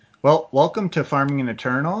Well, welcome to Farming in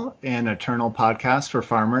Eternal, an Eternal podcast for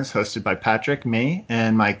farmers hosted by Patrick, me,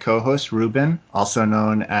 and my co-host Ruben, also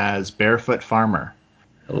known as Barefoot Farmer.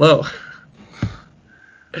 Hello.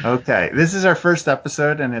 Okay, this is our first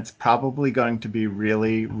episode, and it's probably going to be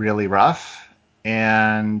really, really rough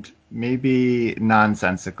and maybe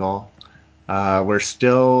nonsensical. We're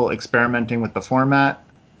still experimenting with the format,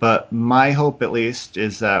 but my hope, at least,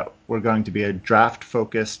 is that we're going to be a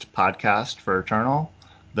draft-focused podcast for Eternal,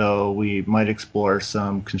 though we might explore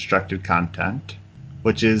some constructed content,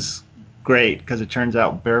 which is great because it turns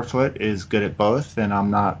out Barefoot is good at both, and I'm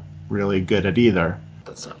not really good at either.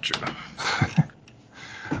 That's not true.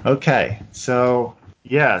 Okay, so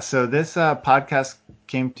this podcast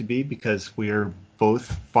came to be because we're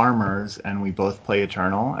both farmers and we both play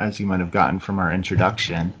Eternal, as you might have gotten from our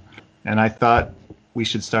introduction. And I thought we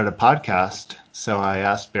should start a podcast. So I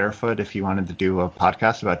asked Barefoot if he wanted to do a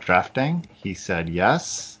podcast about drafting. He said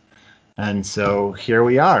yes. And so here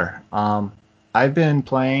we are. I've been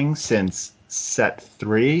playing since set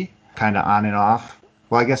 3, kind of on and off.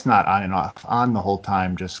 Well, I guess not on and off, on the whole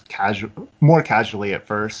time, just more casually at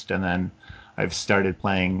first, and then I've started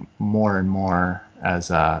playing more and more as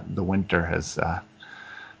the winter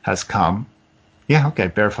has come. Yeah, okay,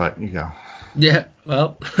 Barefoot, you go. Yeah,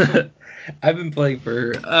 well, I've been playing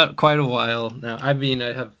for quite a while now. I mean,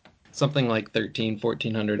 I have something like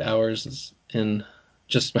 1,400 hours in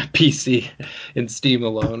just my PC in Steam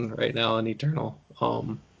alone right now on Eternal.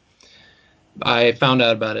 I found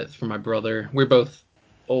out about it from my brother. We're both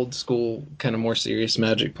old school, kind of more serious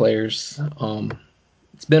Magic players.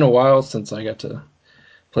 It's been a while since I got to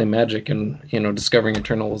play Magic, and discovering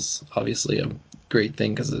Eternal is obviously a great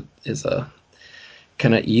thing because it is a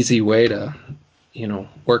kind of easy way to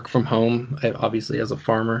work from home. Obviously, as a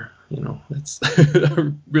farmer, it's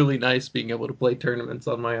really nice being able to play tournaments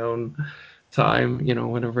on my own time,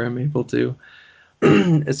 whenever I'm able to.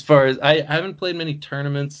 As far as I haven't played many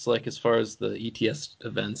tournaments, like as far as the ETS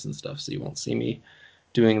events and stuff, so you won't see me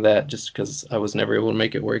doing that just because I was never able to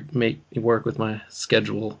make it work with my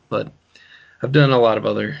schedule. But I've done a lot of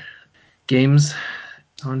other games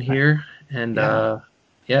on here, and Yeah.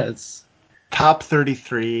 yeah, it's Top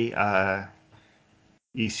 33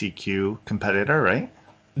 ECQ competitor, right?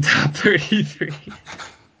 top 33.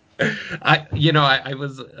 I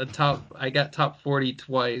was I got top 40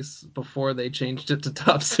 twice before they changed it to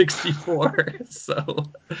top 64. So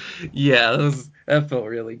yeah, that felt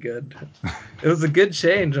really good. It was a good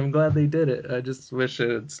change. I'm glad they did it. I just wish it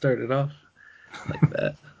had started off like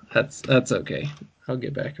that. That's okay. I'll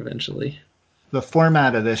get back eventually. The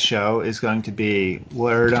format of this show is going to be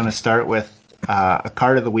we're going to start with a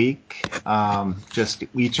card of the week. Just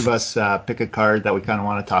each of us pick a card that we kind of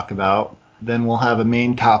want to talk about. Then we'll have a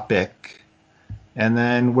main topic. And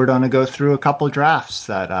then we're going to go through a couple drafts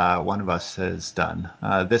that one of us has done.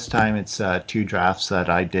 This time it's 2 drafts that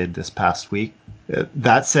I did this past week.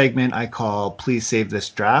 That segment I call Please Save This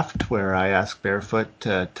Draft, where I ask Barefoot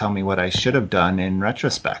to tell me what I should have done in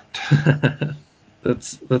retrospect.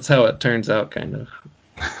 That's how it turns out, kind of.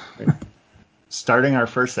 Starting our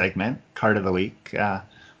first segment, card of the week.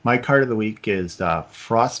 My card of the week is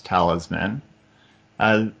Frost Talisman.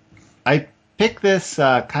 I picked this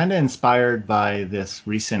kind of inspired by this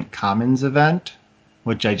recent Commons event,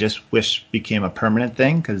 which I just wish became a permanent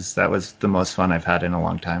thing because that was the most fun I've had in a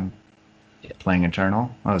long time playing Eternal.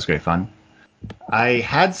 That was great fun. I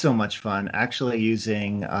had so much fun actually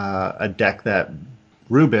using a deck that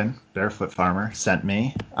Ruben, Barefoot Farmer, sent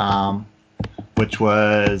me, which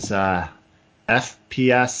was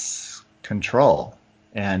FPS Control.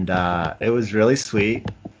 And it was really sweet.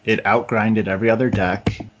 It outgrinded every other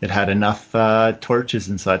deck. It had enough torches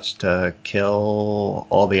and such to kill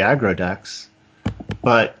all the aggro decks.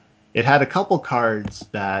 But it had a couple cards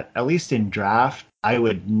that, at least in draft, I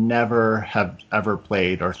would never have ever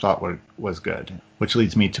played or thought was good. Which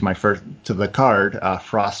leads me to the card,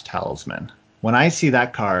 Frost Talisman. When I see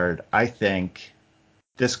that card, I think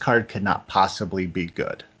this card could not possibly be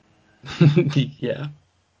good. Yeah.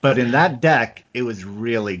 But in that deck, it was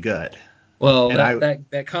really good. Well, And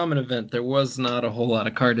that common event, there was not a whole lot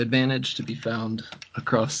of card advantage to be found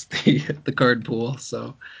across the card pool.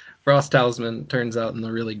 So Frost Talisman turns out in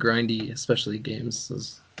the really grindy, especially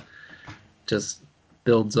games, just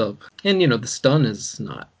builds up. And the stun is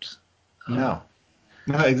not. Uh, no,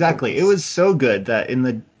 no, exactly. It was so good that in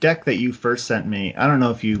the deck that you first sent me, I don't know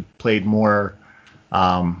if you played more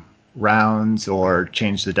rounds or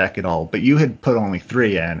changed the deck at all, but you had put only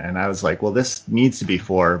 3 in, and I was like, well, this needs to be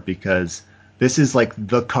 4 because this is like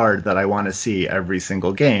the card that I want to see every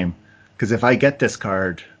single game. Because if I get this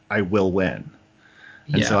card, I will win.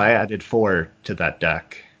 And so yeah. I added 4 to that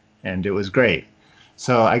deck. and it was great.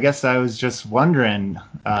 So I guess I was just wondering,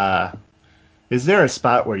 is there a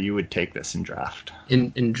spot where you would take this in draft?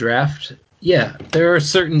 In draft, yeah, there are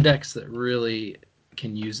certain decks that really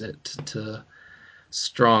can use it to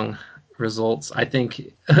strong results. I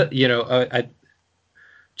think,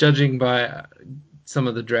 judging by some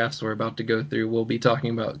of the drafts we're about to go through, we'll be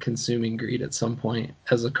talking about Consuming Greed at some point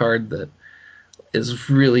as a card that is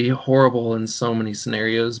really horrible in so many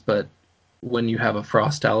scenarios, but when you have a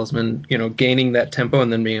Frost Talisman, gaining that tempo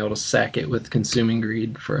and then being able to sack it with Consuming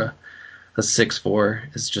Greed for a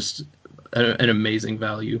 6/4 is just an amazing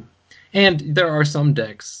value. And there are some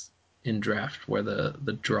decks in draft where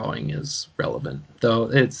the drawing is relevant, though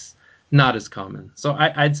it's not as common. So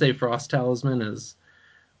I'd say Frost Talisman is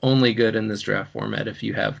only good in this draft format if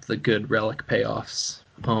you have the good relic payoffs,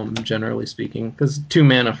 generally speaking, because 2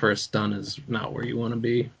 mana for a stun is not where you want to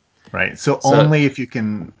be. Right. So only if you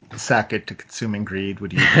can sack it to Consuming Greed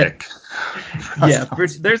would you pick. Yeah,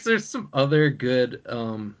 there's some other good,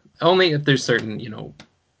 only if there's certain,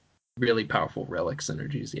 really powerful relic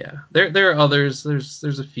synergies. Yeah, there are others.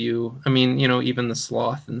 There's a few. I mean, even the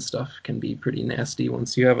Sloth and stuff can be pretty nasty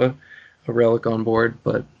once you have a relic on board.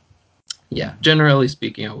 But yeah, generally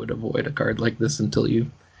speaking, I would avoid a card like this until you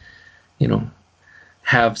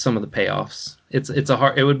have some of the payoffs.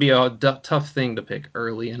 It would be a tough thing to pick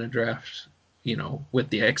early in a draft, with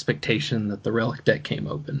the expectation that the relic deck came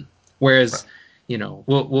open. Whereas,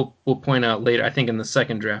 we'll point out later. I think in the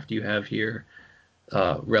second draft you have here,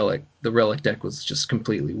 the relic deck was just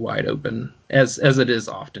completely wide open, as it is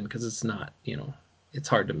often, because it's not, it's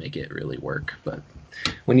hard to make it really work. But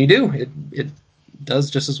when you do, it does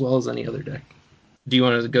just as well as any other deck. Do you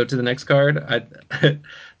want to go to the next card?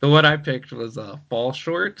 The one I picked was Fall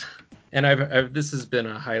Short, and this has been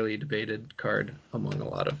a highly debated card among a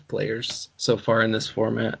lot of players so far in this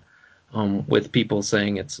format, with people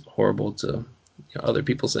saying it's horrible to other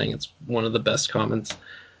people saying it's one of the best commons.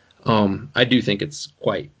 I do think it's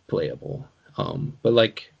quite playable, but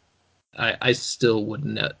like I still would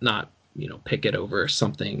not pick it over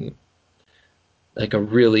something like a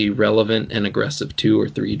really relevant and aggressive 2 or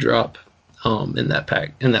 3 drop. In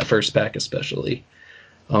that first pack especially.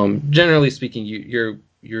 Generally speaking,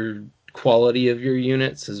 your quality of your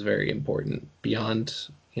units is very important beyond,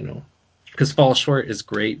 because Fall Short is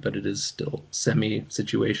great, but it is still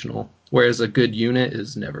semi-situational, whereas a good unit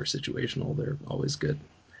is never situational. They're always good.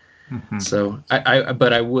 Mm-hmm. So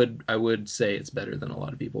I would say it's better than a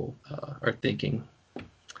lot of people are thinking.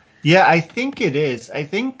 Yeah, I think it is. I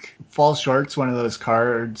think Fall Short's one of those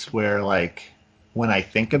cards where, like, when I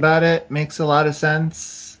think about it, makes a lot of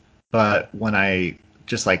sense. But when I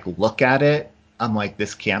just like look at it, I'm like,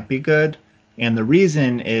 this can't be good. And the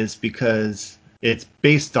reason is because it's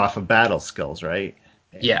based off of battle skills, right?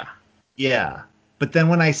 Yeah. Yeah. But then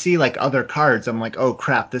when I see like other cards, I'm like, oh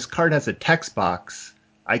crap, this card has a text box.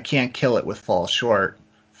 I can't kill it with Fall Short.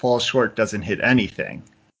 Fall Short doesn't hit anything.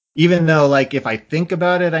 Even though, like, if I think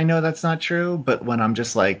about it, I know that's not true. But when I'm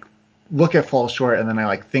just like, look at Fall Short and then I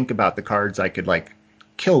like think about the cards I could like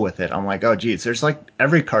kill with it, I'm like, oh geez, there's like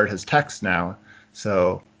every card has text now,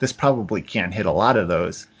 so this probably can't hit a lot of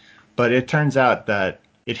those. But it turns out that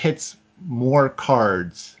it hits more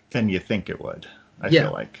cards than you think it would. I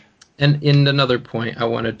feel like. And in another point I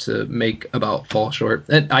wanted to make about Fall Short,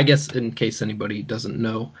 and I guess in case anybody doesn't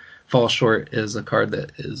know, Fall Short is a card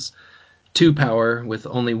that is 2 power with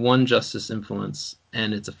only 1 Justice Influence,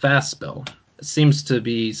 and it's a fast spell. It seems to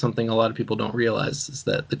be something a lot of people don't realize, is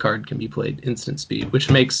that the card can be played instant speed,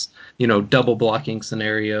 which makes, double blocking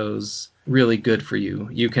scenarios really good for you.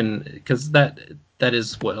 You can, because that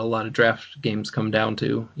is what a lot of draft games come down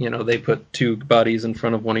to. They put 2 bodies in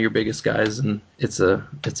front of one of your biggest guys, and it's a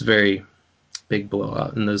very big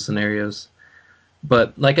blowout in those scenarios.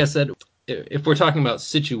 But like I said, if we're talking about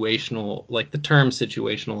situational, like the term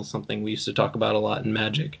situational is something we used to talk about a lot in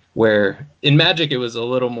Magic, where in Magic it was a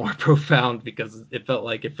little more profound because it felt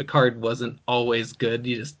like if the card wasn't always good,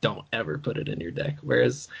 you just don't ever put it in your deck.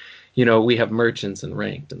 Whereas, we have merchants and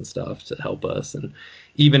ranked and stuff to help us, and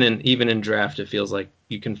even in draft, it feels like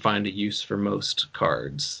you can find a use for most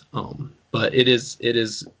cards. But it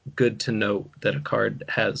is good to note that a card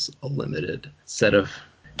has a limited set of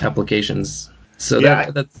applications. So yeah,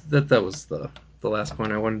 that was the last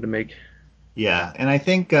point I wanted to make. Yeah, and I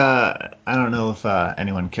think I don't know if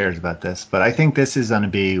anyone cares about this, but I think this is going to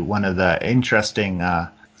be one of the interesting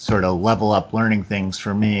sort of level up learning things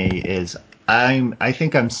for me. Is I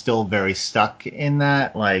think I'm still very stuck in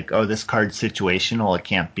that, like, oh, this card's situational, it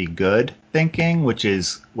can't be good thinking,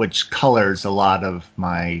 which colors a lot of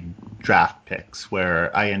my draft picks, where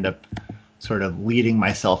I end up sort of leading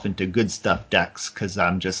myself into good stuff decks because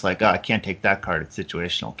I'm just like, oh, I can't take that card, it's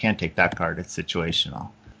situational. Can't take that card, it's situational.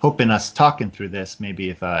 Hoping us talking through this, maybe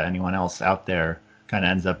if anyone else out there kind of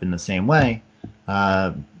ends up in the same way,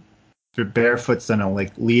 Barefoot's gonna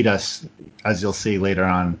like lead us, as you'll see later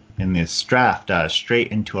on in this draft, straight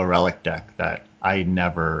into a relic deck that I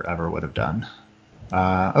never ever would have done.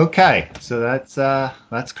 Okay, so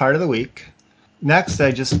that's card of the week. Next,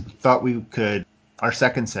 I just thought we could our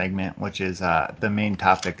second segment, which is the main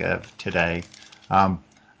topic of today.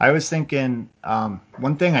 I was thinking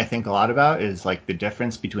one thing I think a lot about is like the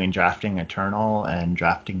difference between drafting Eternal and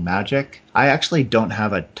drafting Magic. I actually don't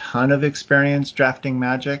have a ton of experience drafting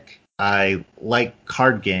Magic. I like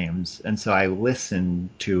card games, and so I listen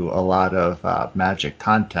to a lot of Magic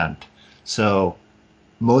content. So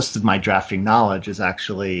most of my drafting knowledge is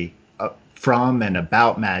actually from and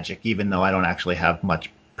about Magic, even though I don't actually have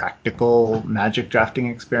much practical Magic drafting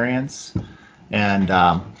experience. And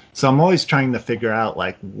so I'm always trying to figure out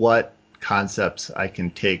like what concepts I can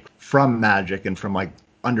take from Magic and from like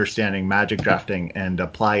understanding Magic drafting and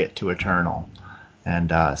apply it to Eternal.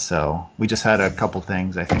 And so we just had a couple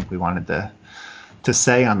things I think we wanted to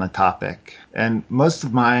say on the topic. And most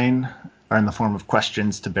of mine are in the form of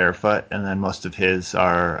questions to Barefoot, and then most of his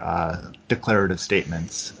are declarative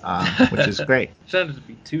statements, which is great. Trying to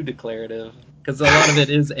be too declarative, because a lot of it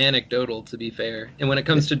is anecdotal, to be fair. And when it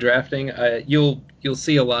comes to drafting, you'll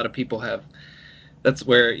see a lot of people have. That's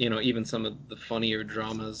where even some of the funnier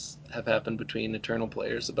dramas have happened between Eternal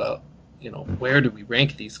players about where do we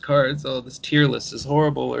rank these cards? Oh, this tier list is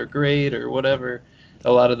horrible or great or whatever.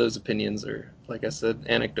 A lot of those opinions are, like I said,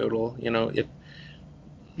 anecdotal. If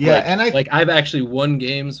yeah, like, and I've actually won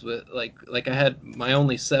games with like I had my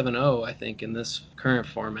only 7-0 I think in this current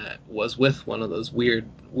format was with one of those weird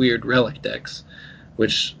relic decks,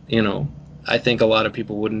 which I think a lot of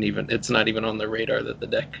people wouldn't even, it's not even on their radar that the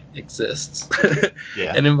deck exists.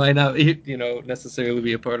 yeah, And it might not necessarily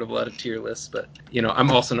be a part of a lot of tier lists, but I'm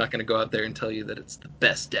also not going to go out there and tell you that it's the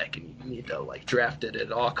best deck and you need to like draft it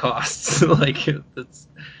at all costs. Like it's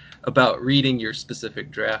about reading your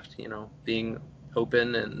specific draft, being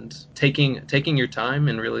open and taking your time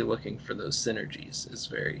and really looking for those synergies is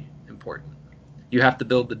very important. You have to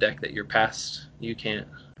build the deck that you're past. You can't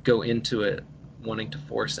go into it wanting to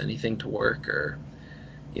force anything to work, or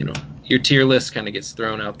your tier list kind of gets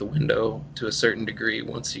thrown out the window to a certain degree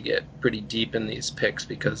once you get pretty deep in these picks,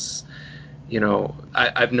 because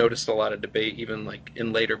I've noticed a lot of debate even like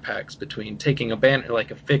in later packs between taking a banner,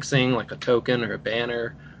 like a fixing, like a token or a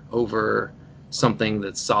banner, over something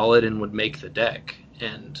that's solid and would make the deck.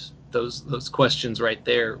 And those questions right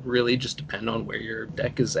there really just depend on where your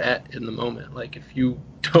deck is at in the moment. Like if you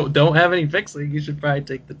don't have any fixing, you should probably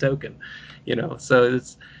take the token. So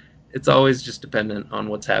it's always just dependent on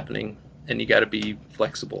what's happening, and you got to be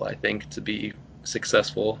flexible, I think, to be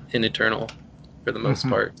successful in Eternal for the most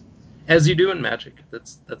part, as you do in Magic.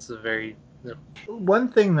 That's a very One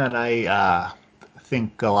thing that I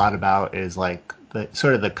think a lot about is like the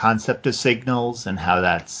sort of the concept of signals and how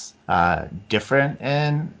that's different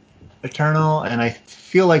in Eternal, and I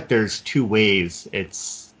feel like there's two ways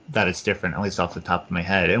it's different, at least off the top of my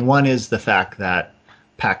head. And one is the fact that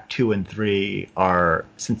pack 2 and 3 are,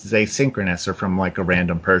 since it's asynchronous, are from like a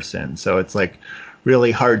random person, so it's like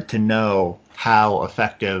really hard to know how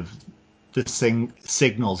effective the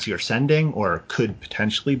signals you're sending or could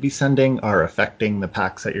potentially be sending are affecting the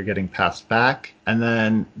packs that you're getting passed back. And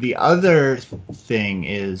then the other thing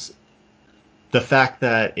is the fact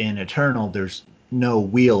that in Eternal there's no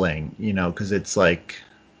wheeling, because it's like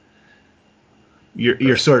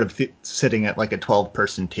you're sort of sitting at like a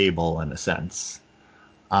 12-person table in a sense.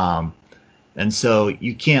 And so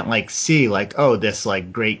you can't like see like, oh, this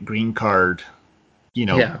like great green card,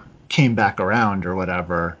 came back around or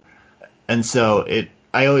whatever. And so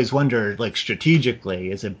I always wonder, like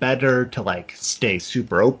strategically, is it better to like stay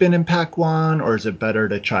super open in pack 1, or is it better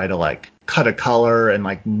to try to like cut a color and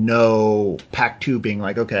like know pack 2 being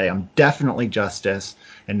like, okay, I'm definitely Justice,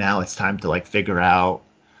 and now it's time to like figure out,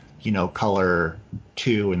 color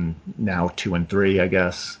 2 and now 2 and 3, I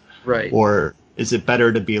guess. right. Or is it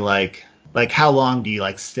better to be like how long do you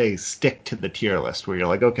like stick to the tier list where you're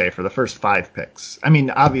like, okay, for the first 5 picks, I mean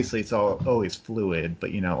obviously it's always fluid,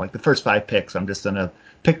 but like the first 5 picks I'm just gonna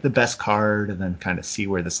pick the best card and then kind of see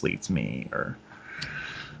where this leads me. Or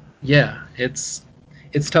Yeah, it's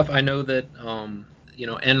tough. I know that N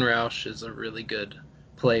Roush is a really good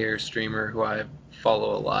player streamer who I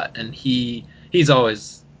follow a lot, and he's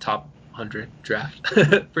always top 100 draft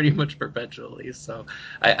pretty much perpetually. So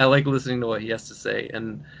I like listening to what he has to say,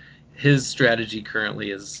 and his strategy currently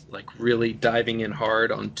is like really diving in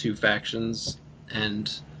hard on two factions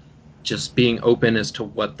and just being open as to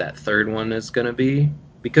what that third one is going to be,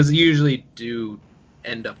 because you usually do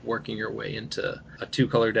end up working your way into a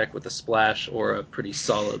 2-color deck with a splash or a pretty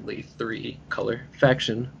solidly 3-color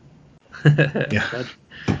faction. Yeah.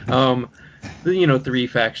 3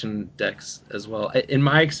 faction decks as well. In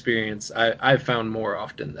my experience, I've found more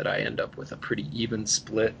often that I end up with a pretty even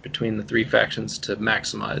split between the 3 factions to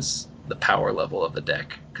maximize the power level of the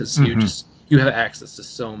deck, because you have access to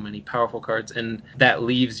so many powerful cards, and that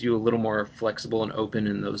leaves you a little more flexible and open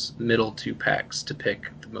in those middle 2 packs to pick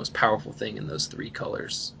the most powerful thing in those 3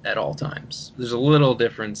 colors at all times. There's a little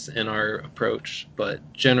difference in our approach, but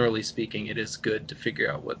generally speaking, it is good to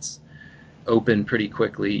figure out what's open pretty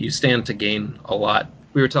quickly. You stand to gain a lot.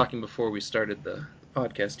 We were talking before we started the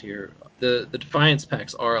podcast here. The Defiance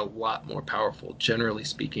packs are a lot more powerful, generally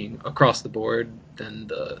speaking, across the board than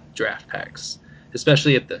the draft packs,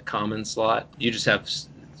 especially at the common slot. You just have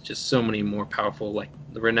just so many more powerful, like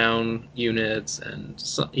the renown units, and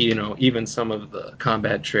even some of the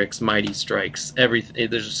combat tricks, mighty strikes. Everything.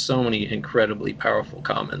 There's just so many incredibly powerful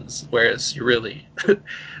commons. Whereas you really,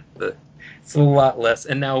 it's a lot less.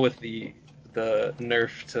 And now with the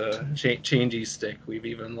nerf to changey stick, we've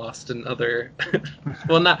even lost another.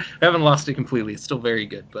 Well, we haven't lost it completely. It's still very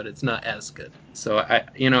good, but it's not as good. So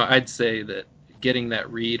I'd say that getting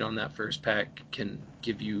that read on that first pack can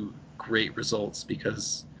give you great results,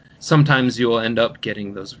 because sometimes you'll end up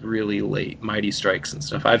getting those really late mighty strikes and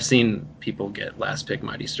stuff. I've seen people get last pick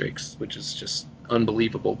mighty strikes, which is just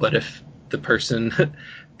unbelievable. But if the person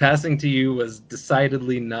passing to you was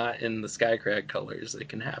decidedly not in the Skycrag colors, it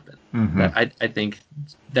can happen. I think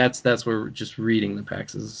that's where just reading the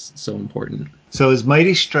packs is so important. So is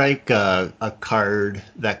Mighty Strike a card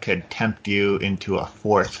that could tempt you into a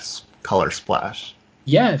 4th color splash?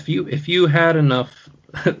 Yeah, if you had enough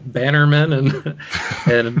bannermen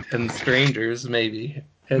and strangers, maybe.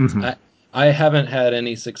 I haven't had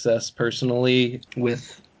any success personally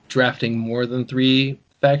with drafting more than 3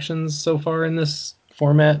 factions so far in this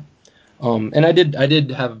format. And I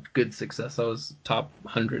did have good success. I was top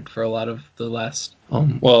 100 for a lot of the last,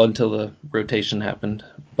 until the rotation happened.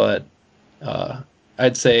 But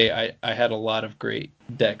I'd say I had a lot of great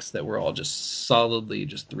decks that were all just solidly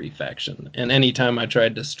just 3 faction. And anytime I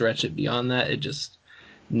tried to stretch it beyond that, it just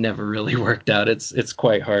never really worked out. It's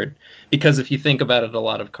quite hard, because if you think about it, a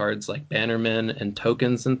lot of cards like bannermen and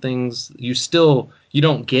tokens and things, you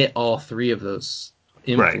don't get all 3 of those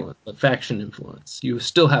influence, right. Faction influence. You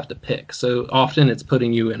still have to pick. So often it's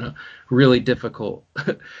putting you in a really difficult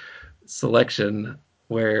selection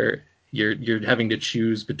where you're having to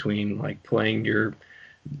choose between like playing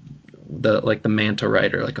the Manta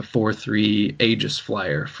Rider, like a 4/3 Aegis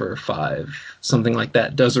Flyer for 5, something like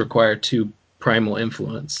that does require 2 primal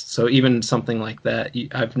influence. So even something like that,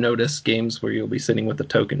 I've noticed games where you'll be sitting with a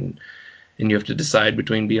token and you have to decide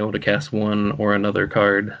between being able to cast one or another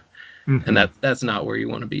card. And that's not where you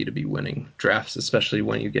want to be winning drafts, especially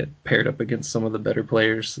when you get paired up against some of the better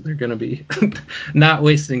players. They're going to be not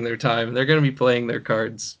wasting their time. They're going to be playing their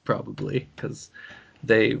cards probably, because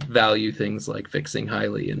they value things like fixing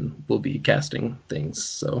highly and will be casting things.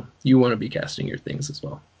 So you want to be casting your things as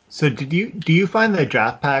well. So do you find the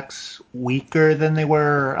draft packs weaker than they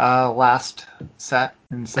were last set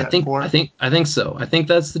in set 4? I think so. I think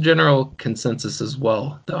that's the general consensus as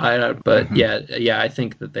well. I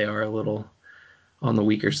think that they are a little on the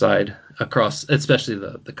weaker side across, especially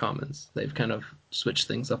the commons. They've kind of switched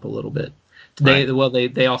things up a little bit.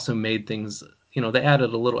 They also made things. They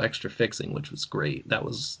added a little extra fixing, which was great.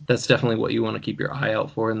 That's definitely what you want to keep your eye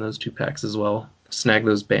out for in those 2 packs as well. Snag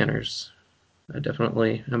those banners.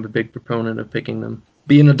 I'm a big proponent of picking them.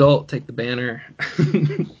 Be an adult, take the banner.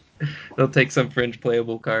 They'll take some fringe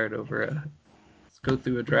playable card over let's go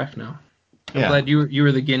through a draft now. I'm glad you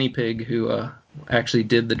were the guinea pig who actually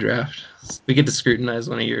did the draft. We get to scrutinize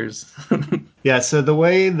one of yours. Yeah, so the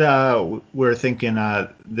way that we're thinking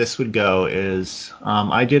this would go is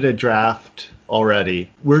I did a draft already.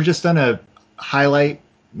 We're just going to highlight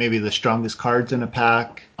maybe the strongest cards in a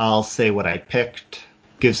pack. I'll say what I picked,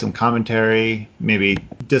 give some commentary, maybe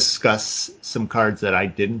discuss some cards that I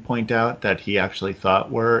didn't point out that he actually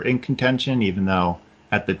thought were in contention, even though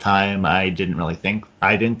at the time I didn't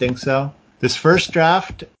think so. This first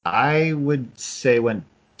draft, I would say, went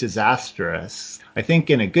disastrous. I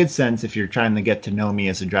think in a good sense, if you're trying to get to know me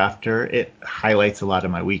as a drafter, it highlights a lot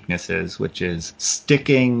of my weaknesses, which is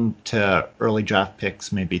sticking to early draft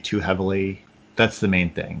picks maybe too heavily. That's the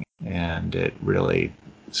main thing. And it really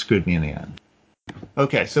screwed me in the end.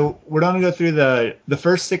 Okay, so we're going to go through the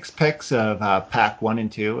first six picks of pack 1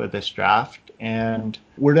 and 2 of this draft, and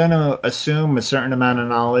we're going to assume a certain amount of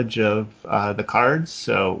knowledge of the cards.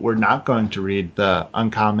 So we're not going to read the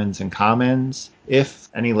uncommons and commons. If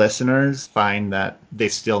any listeners find that they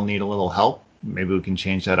still need a little help, maybe we can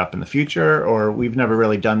change that up in the future. Or we've never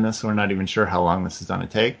really done this, so we're not even sure how long this is going to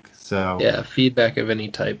take. So Yeah, feedback of any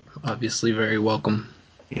type, obviously very welcome.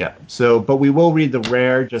 yeah. So, but we will read the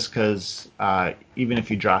rare just because even if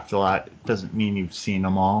you draft a lot, it doesn't mean you've seen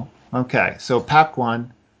them all. Okay. So, pack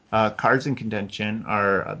one, cards in contention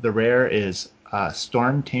are the rare is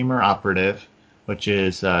Storm Tamer Operative, which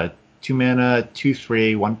is 2 mana,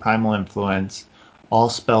 2/3, one primal influence. All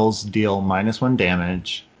spells deal -1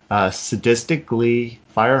 damage. Sadistic Glee,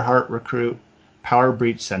 Fireheart Recruit, Power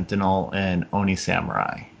Breach Sentinel, and Oni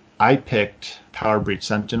Samurai. I picked Power Breach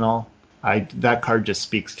Sentinel. That card just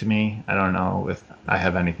speaks to me. I don't know if I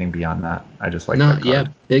have anything beyond that. I just like No, that yeah,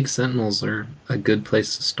 card. big sentinels are a good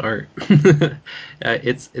place to start.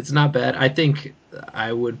 It's not bad. I think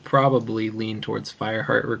I would probably lean towards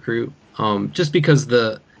Fireheart Recruit, just because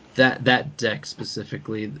that deck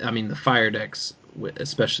specifically. I mean, the fire decks,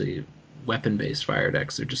 especially weapon-based fire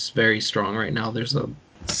decks, are just very strong right now. There's a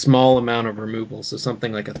small amount of removal, so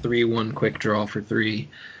something like a 3/1 quick draw for 3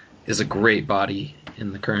 is a great body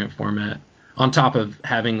in the current format. On top of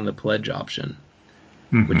having the pledge option,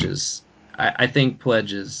 which Hmm. is I think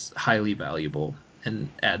pledge is highly valuable and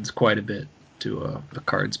adds quite a bit to a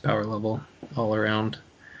card's power level all around.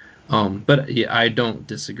 But yeah, I don't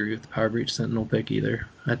disagree with the Power Breach Sentinel pick either.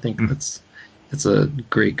 I think it's a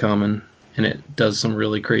great common, and it does some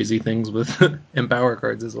really crazy things with empower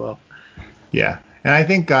cards as well. Yeah, and I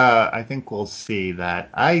think we'll see that.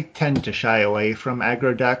 I tend to shy away from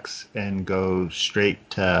aggro decks and go straight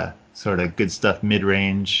to sort of good stuff mid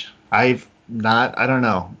range. I've not. I don't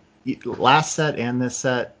know. Last set and this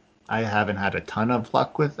set, I haven't had a ton of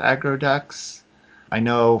luck with aggro decks. I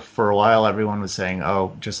know for a while everyone was saying,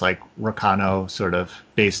 oh, just like Rakano sort of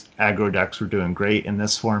based aggro decks were doing great in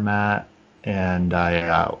this format. And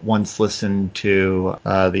I once listened to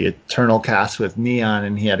the Eternal cast with Neon,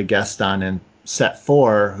 and he had a guest on in set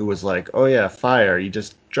 4 who was like, "Oh yeah, fire! You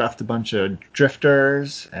just draft a bunch of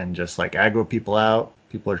drifters and just like aggro people out.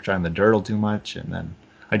 People are trying to dirtle too much." And then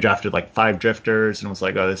I drafted like 5 drifters and was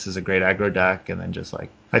like, "Oh, this is a great aggro deck." And then just like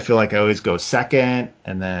I feel like I always go second,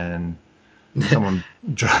 and then someone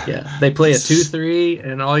Yeah, they play a 2/3,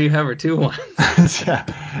 and all you have are 2/1s. yeah,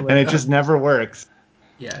 and Like, it just never works.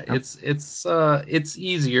 yeah, it's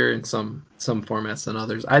easier in some formats than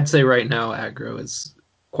others. I'd say right now aggro is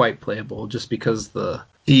quite playable just because the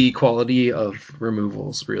quality of removal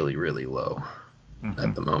is really really low Hmm.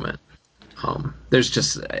 at the moment. There's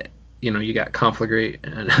just you got conflagrate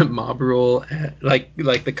and mob rule, like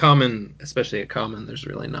the common, especially a common. There's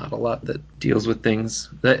really not a lot that deals with things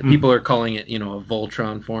that Hmm. people are calling it. A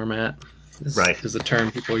Voltron format Right. is a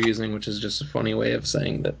term people are using, which is just a funny way of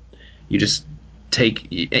saying that you just take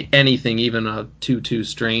anything, even a 2/2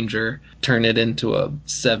 stranger, turn it into a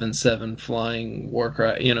 7/7 flying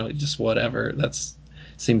warcry. Just whatever. That's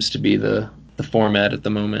seems to be the format at the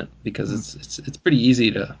moment because it's pretty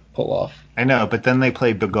easy to pull off. I know, but then they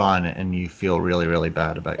play Begone, and you feel really, really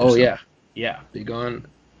bad about Oh yourself. yeah, yeah. Begone.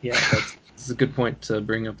 Yeah, that's a good point to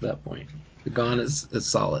bring up. That point. Begone is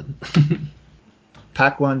solid.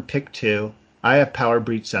 Pack 1, pick 2. I have Power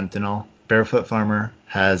Breach Sentinel. Barefoot Farmer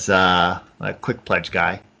has a Quick Pledge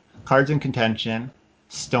guy. Cards in contention: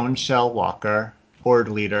 Stone Shell Walker, Horde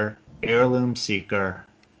Leader, Heirloom Seeker,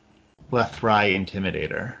 Lethrai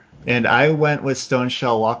Intimidator. And I went with Stone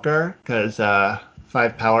Shell Walker because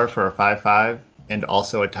 5 power for a 5/5 and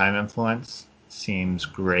also a time influence seems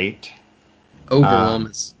great. Uh, Overwhelm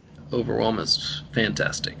is Overwhelm is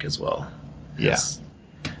fantastic as well. yeah. It's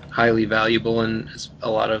highly valuable in a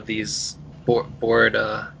lot of these board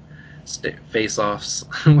face-offs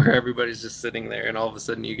where everybody's just sitting there, and all of a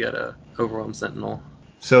sudden you get a Overwhelm Sentinel.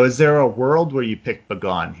 So is there a world where you pick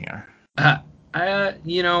Begone here? Uh,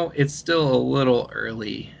 it's still a little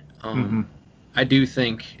early. Hmm. I do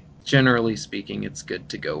think, generally speaking, it's good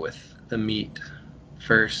to go with the meat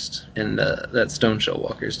first, and that Stone Shell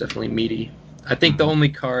Walker is definitely meaty. I think the Hmm. only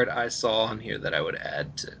card I saw on here that I would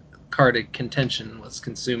add to card of contention was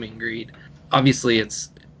Consuming Greed. Obviously,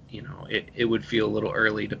 it would feel a little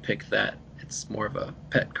early to pick that. It's more of a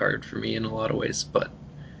pet card for me in a lot of ways, but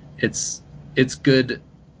it's it's good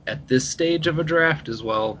at this stage of a draft as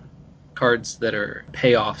well. Cards that are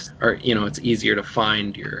payoffs are, it's easier to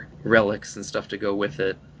find your relics and stuff to go with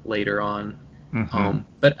it later on. Hmm.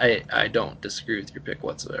 But I don't disagree with your pick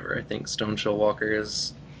whatsoever. I think Stone Shell Walker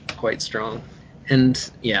is quite strong.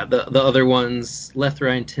 And yeah, the other ones,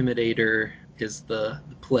 Lethra Intimidator is the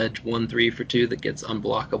pledge 1/3 for 2 that gets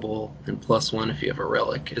unblockable and +1 if you have a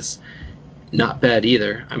relic is not bad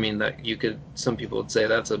either. I mean that you could some people would say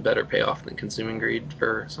that's a better payoff than Consuming Greed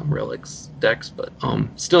for some relics decks, but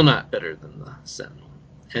still not better than the Sentinel.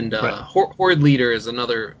 And Right. Horde Leader is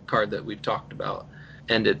another card that we've talked about,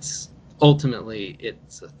 and it's ultimately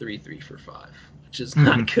it's a 3/3 for 5, which is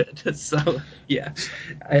not good. So yeah,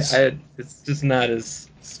 it's just not as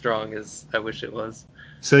strong as I wish it was.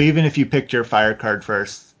 So even if you picked your fire card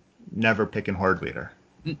first, never picking Horde Leader.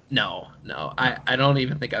 No, I don't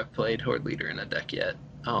even think I've played Horde Leader in a deck yet.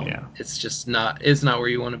 Yeah. It's just not where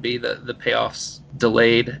you want to be. The payoff's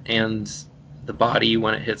delayed, and the body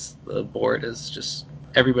when it hits the board is just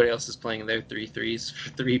everybody else is playing their 3/3s for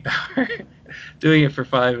 3 power. Doing it for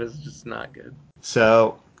 5 is just not good.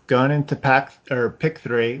 So going into pick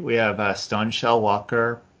 3, we have Stoneshell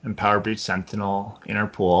Walker and Power Breach Sentinel in our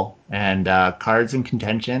pool, and cards in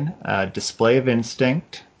contention: Display of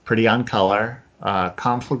Instinct, pretty on color,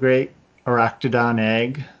 Conflagrate, Arachnodon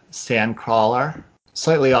Egg, Sandcrawler,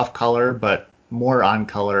 slightly off color, but more on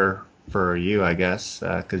color for you, I guess,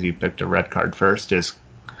 because you picked a red card first, is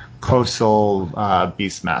Coastal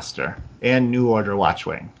Beastmaster, and New Order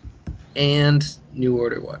Watchwing. And New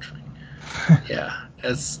Order Watchwing. Yeah,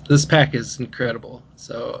 as this pack is incredible.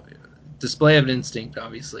 So Display of Instinct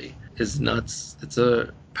obviously is nuts. It's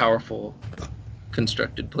a powerful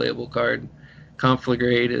constructed playable card.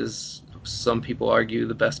 Conflagrate is, some people argue,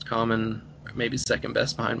 the best common, maybe second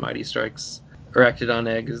best behind Mighty Strikes. Arachnodon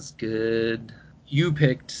Egg is good. You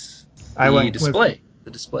picked the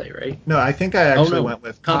display, right? No, I think I actually went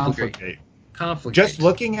with Conflagrate. Just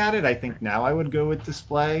looking at it, I think now I would go with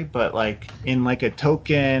Display, but like in like a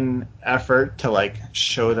token effort to like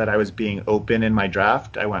show that I was being open in my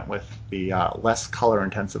draft, I went with the less color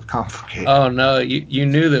intensive Conflagrate. Oh no, you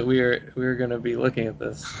knew that we were going to be looking at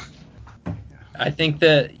this. I think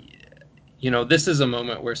that this is a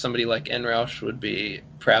moment where somebody like Enrausch would be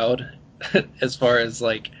proud as far as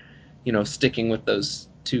like sticking with those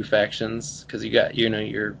two factions, because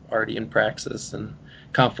you're already in Praxis and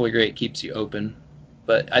Conflagrate keeps you open.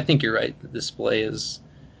 But I think you're right. The Display is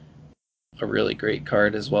a really great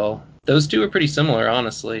card as well. Those two are pretty similar,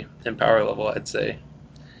 honestly, in power level, I'd say.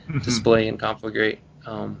 Display and Conflagrate.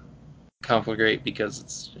 Conflagrate because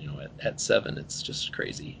it's at 7, it's just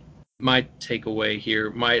crazy. My takeaway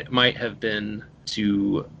here might have been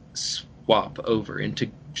to swap over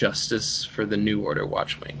into Justice for the New Order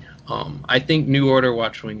Watchwing. I think New Order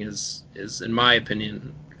Watchwing is in my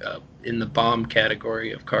opinion in the bomb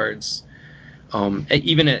category of cards.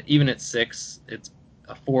 Even at 6, it's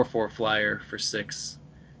a 4/4 flyer for 6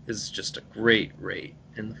 is just a great rate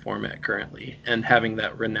in the format currently, and having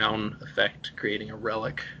that renown effect, creating a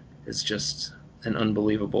relic, is just an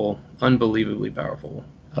unbelievably powerful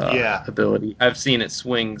ability. I've seen it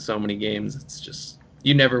swing so many games. It's just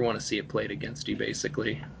you never want to see it played against you,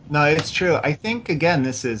 basically. No, it's true. I think again,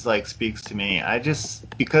 this is like speaks to me. I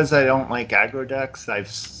just because I don't like aggro decks,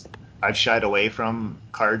 I've shied away from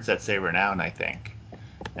cards that say renown, I think,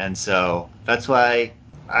 and so that's why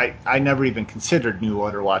I never even considered New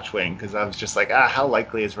Order Watchwing, because I was just like, how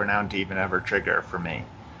likely is renown to even ever trigger for me?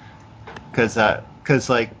 Because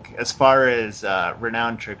like as far as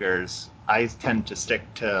renown triggers, I tend to stick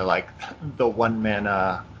to like the 1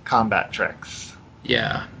 mana combat tricks.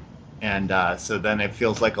 Yeah. And so then it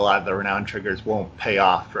feels like a lot of the renown triggers won't pay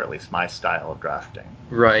off for at least my style of drafting.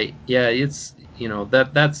 Right. Yeah, it's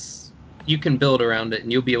that's you can build around it,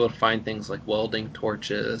 and you'll be able to find things like welding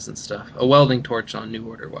torches and stuff. A welding torch on New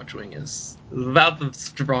Order Watchwing is about the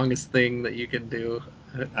strongest thing that you can do.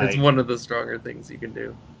 It's one of the stronger things you can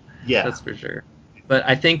do. Yeah, that's for sure. But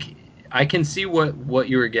I think I can see what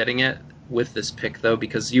you were getting at with this pick, though,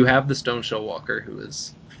 because you have the Stoneshell Walker, who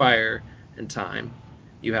is fire and time.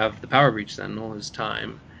 You have the Power Breach Sentinel, who's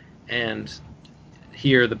time, and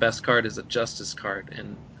here the best card is a Justice card,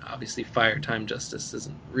 and obviously Fire Time Justice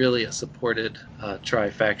isn't really a supported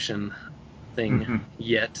tri-faction thing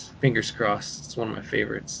yet. Fingers crossed. It's one of my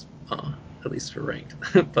favorites, at least for ranked.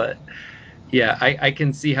 But yeah, I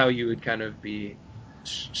can see how you would kind of be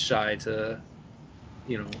shy to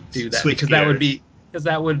do that, switch because gears.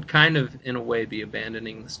 that would kind of in a way be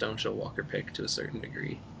abandoning the Stoneshell Walker pick to a certain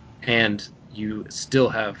degree. And you still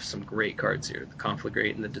have some great cards here. The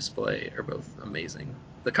Conflagrate and the Display are both amazing.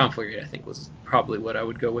 The Conflagrate, I think, was probably what I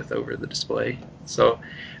would go with over the Display. So,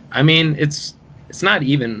 I mean, it's not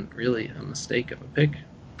even really a mistake of a pick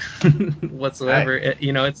whatsoever.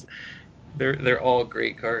 It's they're all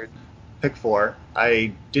great cards. Pick 4.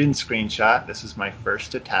 I didn't screenshot. This is my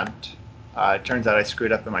first attempt. It turns out I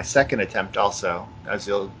screwed up in my second attempt also, as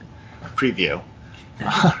you'll preview.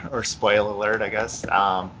 Or spoil alert, I guess.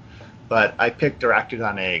 But I picked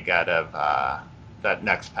Arachnodon Egg out of that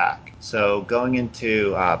next pack. So going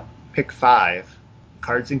into pick 5,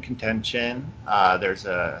 cards in contention. There's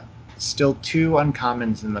still 2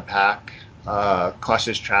 uncommons in the pack.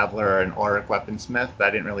 Cautious Traveler and Auric Weaponsmith. I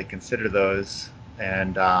didn't really consider those,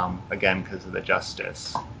 and again because of the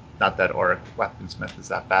Justice. Not that Auric Weaponsmith is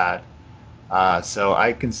that bad. So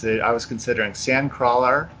I was considering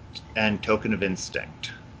Sandcrawler and Token of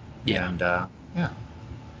Instinct. Yeah. And yeah.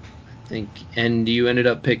 And you ended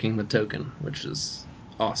up picking the token, which is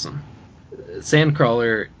awesome.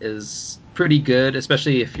 Sandcrawler is pretty good,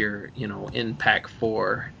 especially if you're, in pack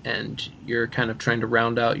 4 and you're kind of trying to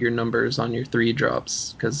round out your numbers on your 3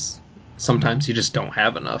 drops, because sometimes you just don't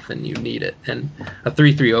have enough and you need it. And a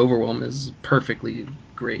 3/3 Overwhelm is perfectly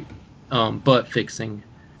great. But fixing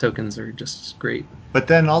tokens are just great. But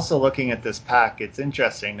then also looking at this pack, it's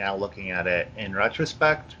interesting now looking at it in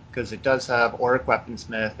retrospect, because it does have Auric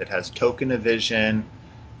Weaponsmith, it has Token of Vision,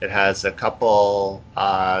 it has a couple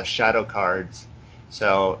shadow cards.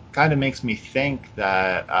 So it kind of makes me think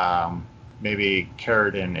that maybe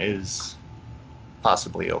Caridin is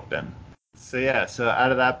possibly open. So yeah, so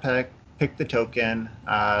out of that pick the token.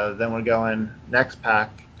 Then we're going next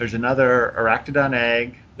pack. There's another Arachnodon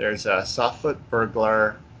Egg. There's a Softfoot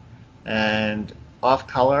Burglar. And off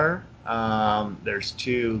color, there's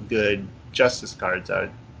 2 good Justice cards, I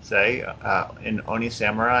would say, in Oni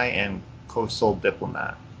Samurai and Coastal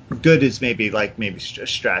Diplomat. Good is maybe a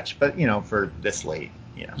stretch, but for this late,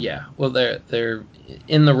 Yeah, well, they're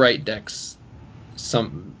in the right decks.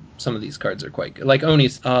 Some of these cards are quite good. Like Oni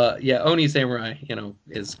Samurai,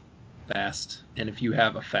 is fast, and if you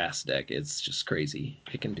have a fast deck, it's just crazy.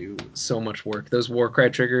 It can do so much work. Those Warcry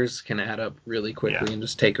triggers can add up really quickly and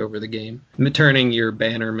just take over the game. Turning your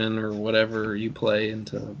Bannerman or whatever you play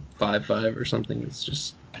into 5/5 or something is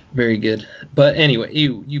just very good. But anyway,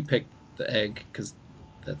 you picked the egg because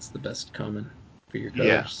that's the best common for your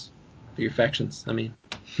colors, for your factions. I mean,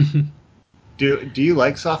 do you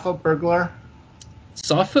like Softfoot Burglar?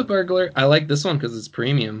 Softfoot Burglar, I like this one because it's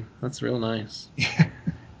premium. That's real nice.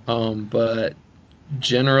 But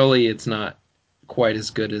generally, it's not quite as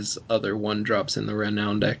good as other 1-drops in the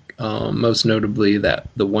Renown deck. Most notably, that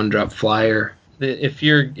the 1-drop Flyer. If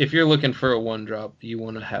you're looking for a 1-drop, you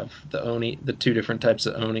want to have the Oni, the 2 different types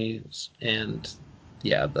of Onis, and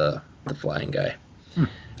the flying guy.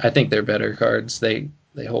 I think they're better cards. They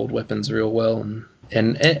hold weapons real well,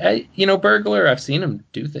 and Burglar, I've seen him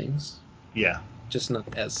do things. Yeah. Just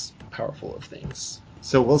not as powerful of things.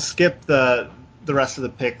 So we'll skip the rest of the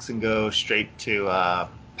picks and go straight to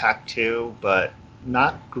pack 2, but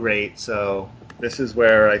not great. So this is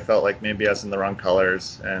where I felt like maybe I was in the wrong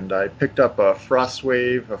colors, and I picked up a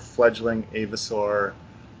Frostwave, a Fledgling Aevasaur,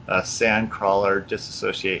 a Sandcrawler,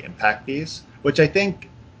 Disassociate, and Pack These, which I think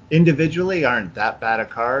individually aren't that bad of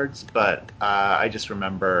cards, but I just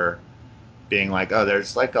remember being like, oh,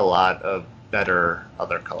 there's like a lot of better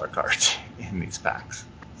other color cards in these packs.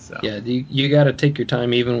 So. Yeah, you got to take your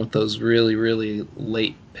time even with those really, really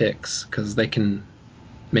late picks because they can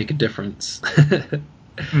make a difference.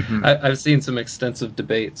 I've seen some extensive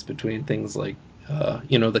debates between things like,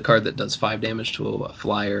 the card that does 5 damage to a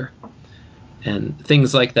flyer and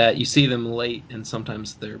things like that. You see them late, and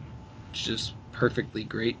sometimes they're just perfectly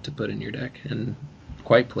great to put in your deck and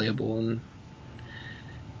quite playable. And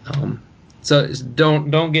so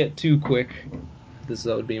don't get too quick.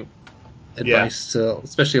 That would be advice to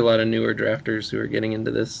especially a lot of newer drafters who are getting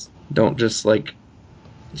into this. Don't just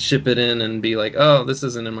ship it in and be like, oh, this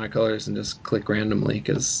isn't in my colors, and just click randomly,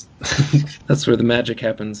 because that's where the magic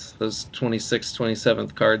happens. Those 26th,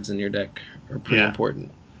 27th cards in your deck are pretty important.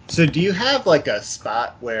 So do you have a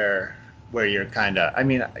spot where you're kind of, I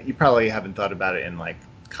mean, you probably haven't thought about it in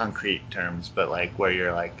concrete terms, but where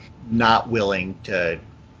you're not willing to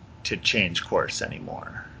change course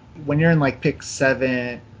anymore? When you're in pick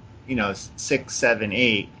 7, 6, 7,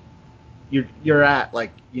 8, you're at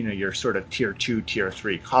your sort of tier 2, tier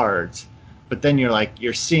 3 cards, but then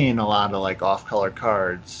you're seeing a lot of off color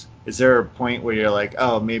cards. Is there a point where you're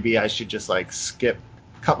oh, maybe I should just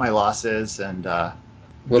cut my losses and go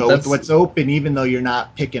with what's open, even though you're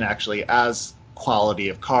not picking actually as quality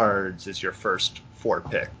of cards as your first 4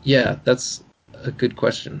 pick? Yeah, that's a good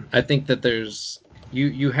question. I think that there's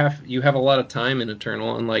you have a lot of time in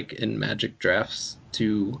Eternal, unlike in Magic drafts,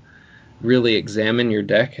 to really examine your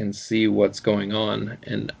deck and see what's going on.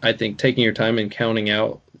 And I think taking your time and counting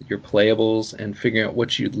out your playables and figuring out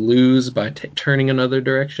what you'd lose by turning another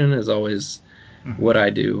direction is always what I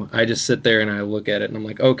do. I just sit there and I look at it and I'm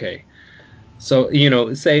like, okay,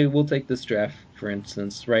 So, say we'll take this draft for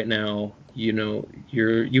instance. Right now,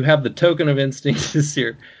 you have the Token of Instinct as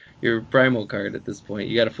your primal card at this point.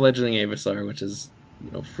 You got a Fledgling Avisar, which is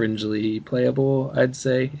fringely playable. I'd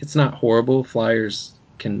say it's not horrible. Flyers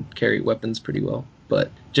can carry weapons pretty well,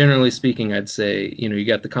 but generally speaking, I'd say you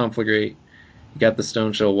got the Conflagrate, you got the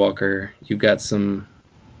Stoneshell Walker, you've got some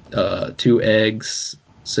 2 eggs,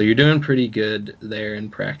 so you're doing pretty good there in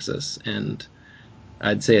Praxis, and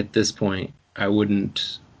I'd say at this point, I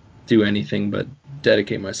wouldn't do anything but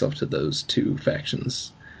dedicate myself to those 2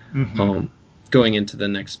 factions. Mm-hmm. Going into the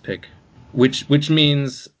next pick, which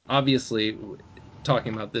means obviously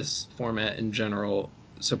talking about this format in general.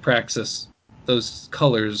 So Praxis, those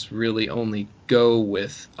colors really only go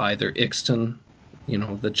with either Ixton,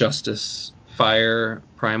 the Justice Fire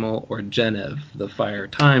Primal, or Genev, the Fire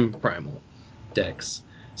Time Primal decks.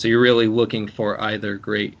 So you're really looking for either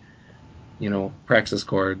great Praxis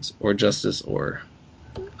cards or Justice, or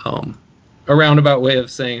a roundabout way of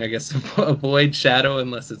saying, I guess, avoid Shadow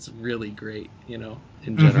unless it's really great,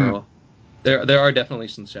 in general. There are definitely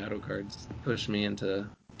some Shadow cards that push me into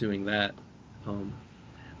doing that.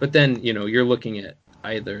 But then, you're looking at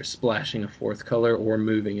either splashing a 4th color or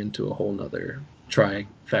moving into a whole nother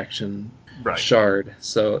tri-faction shard.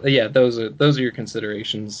 So yeah, those are your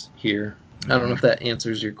considerations here. I don't know if that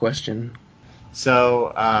answers your question.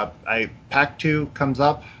 So Pack 2 comes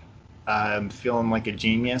up. I'm feeling like a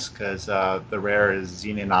genius because the rare is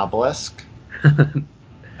Xenon Obelisk.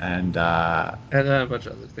 And a bunch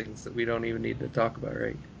of other things that we don't even need to talk about,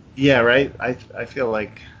 right? Yeah, right. I feel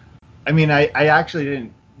like, I actually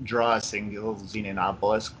didn't draw a single Xenon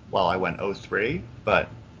Obelisk while I went 03, but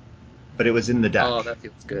it was in the deck. Oh, that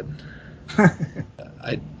feels good.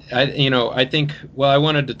 I think, I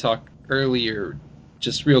wanted to talk earlier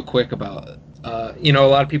just real quick about, a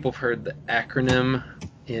lot of people have heard the acronym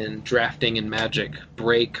in drafting and Magic,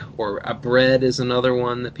 break, or a bread is another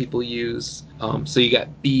one that people use. So you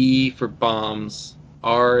got B for bombs,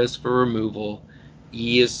 R is for removal,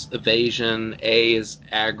 E is evasion, A is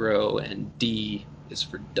aggro, and D is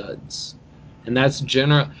for duds. And that's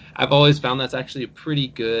general. I've always found that's actually a pretty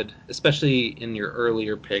good, especially in your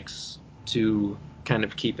earlier picks, to kind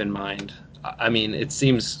of keep in mind. I mean, it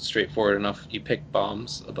seems straightforward enough. You pick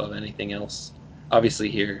bombs above anything else. Obviously,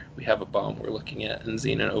 here we have a bomb we're looking at in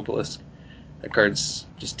Xenon Obelisk. That card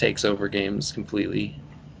just takes over games completely.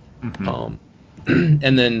 Mm-hmm.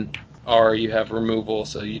 And then R, you have removal,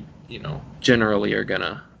 so you generally are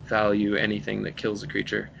gonna value anything that kills a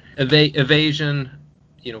creature. Evasion,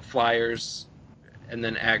 flyers, and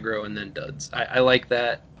then aggro, and then duds. I like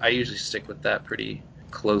that. I usually stick with that pretty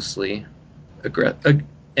closely.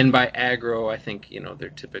 And by aggro, I think they're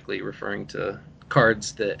typically referring to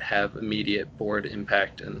cards that have immediate board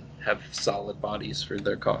impact and have solid bodies for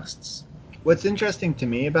their costs. What's interesting to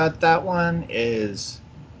me about that one is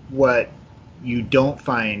what you don't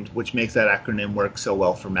find, which makes that acronym work so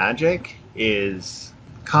well for Magic, is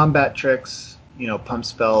combat tricks, pump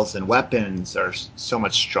spells and weapons are so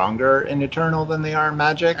much stronger in Eternal than they are in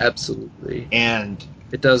Magic. Absolutely. And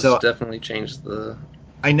it does definitely change the...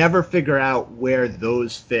 I never figure out where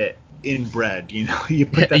those fit in bread. You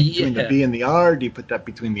put that between the B and the R. Do you put that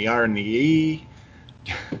between the R and the E?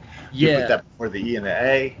 Do you put that before the E and the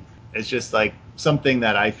A? It's just like something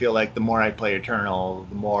that I feel like the more I play Eternal,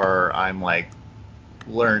 the more I'm like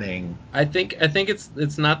learning. I think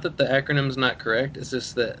it's not that the acronym's not correct. It's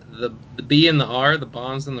just that the B and the R, the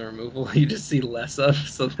bonds and the removal, you just see less of.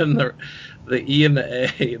 So then the E and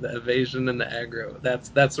the A, the evasion and the aggro,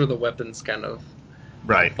 that's where the weapons kind of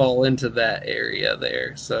fall into that area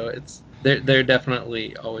there. So they're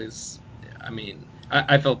definitely always. I mean,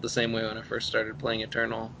 I felt the same way when I first started playing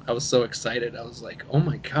Eternal. I was so excited. I was like, oh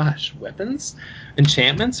my gosh, weapons,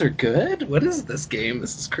 enchantments are good. What is this game?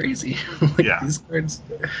 This is crazy. These cards,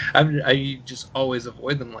 I just always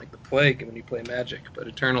avoid them like the plague when you play Magic. But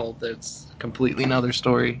Eternal, that's completely another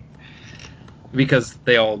story because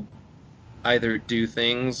they all either do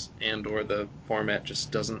things and or the format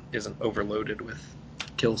just isn't overloaded with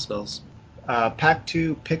kill spells. Pack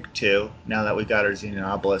 2, pick 2, now that we got our Xenon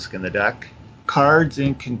Obelisk in the deck. Cards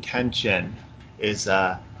in contention is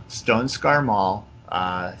Stonescar Maul,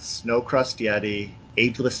 Snowcrust Yeti,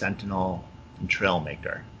 Ageless Sentinel, and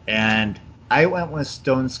Trailmaker. And I went with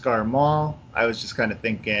Stonescar Maul. I was just kind of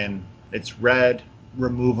thinking it's red,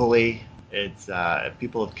 removally. It's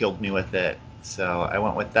people have killed me with it, so I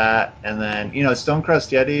went with that. And then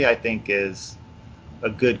Stonecrust Yeti I think is a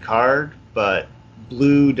good card, but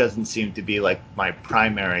blue doesn't seem to be like my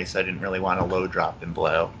primary, so I didn't really want a low drop in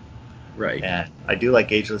blue. Right. And I do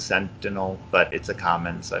like Ageless Sentinel, but it's a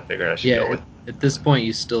common, so I figured I should Yeah, go with. at this point,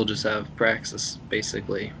 you still just have Praxis,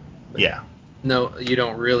 basically. But Yeah. no, you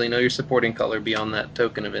don't really know your supporting color beyond that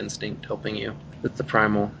Token of Instinct helping you with the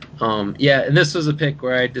primal. Yeah, and this was a pick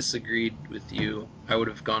where I disagreed with you. I would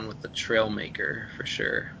have gone with the Trailmaker for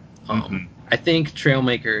sure. Hmm. I think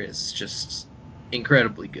Trailmaker is just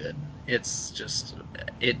incredibly good. It's just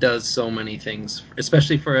it does so many things,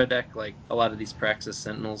 especially for a deck like a lot of these Praxis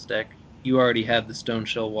Sentinels deck. You already had the Stone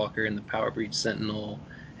Shell Walker and the Power Breach Sentinel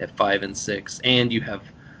at 5 and 6, and you have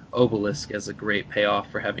Obelisk as a great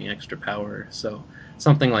payoff for having extra power. So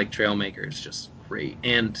something like Trailmaker is just great,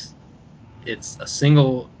 and it's a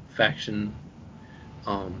single faction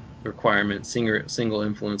requirement, single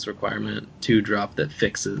influence requirement, 2-drop that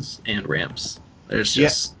fixes and ramps. There's Yeah.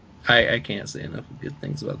 just I can't say enough good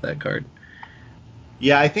things about that card.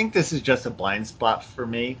 Yeah, I think this is just a blind spot for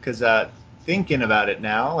me because thinking about it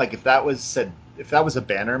now, like if that was a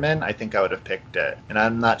Bannerman, I think I would have picked it, and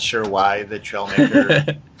I'm not sure why the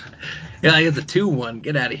Trailmaker. Yeah, I get the 2-1.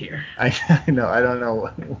 Get out of here. I know I don't know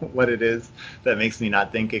what it is that makes me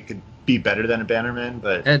not think it could be better than a Bannerman,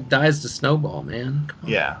 but It dies to Snowball, man. Come on.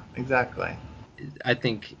 yeah, exactly. I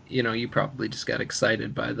think you probably just got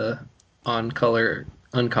excited by the on color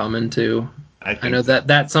uncommon too. I I think know so.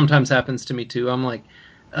 that sometimes happens to me too. I'm like,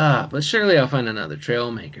 but surely I'll find another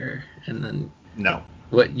Trailmaker, and then No.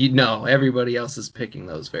 what you know, everybody else is picking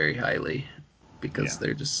those very highly because Yeah.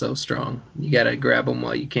 they're just so strong. You gotta grab them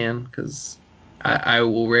while you can because I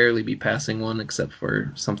will rarely be passing one except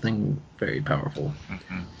for something very powerful.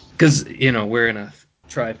 Hmm. Because we're in a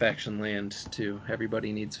tri-faction land too.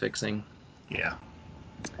 Everybody needs fixing. Yeah.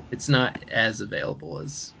 It's not as available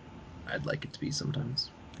as I'd like it to be sometimes.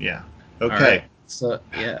 Yeah. All right. Okay. So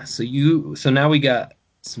yeah, so now we got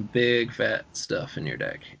some big fat stuff in your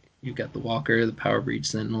deck. You've got the Walker, the Power Breach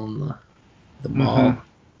Sentinel, and the Hmm. Maul.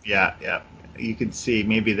 Yeah. Yeah. You can see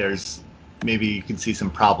maybe you can see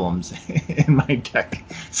some problems in my deck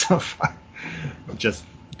so far, just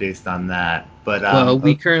based on that. But Well,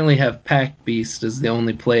 we currently have Pack Beast as the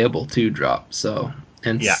only playable 2-drop, so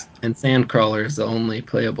yeah. and Sandcrawler is the only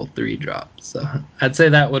playable 3-drop. So I'd say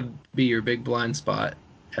that would be your big blind spot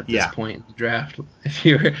at this Yeah. point in the draft. If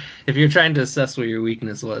you're trying to assess what your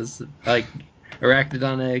weakness was, like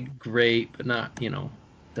Arachnodon Egg, great, but not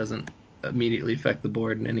doesn't immediately affect the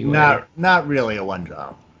board in any way. Not really a one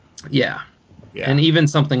drop. Yeah, and Yeah. even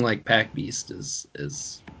something like Pack Beast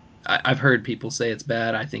is I've heard people say it's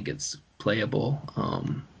bad. I think it's playable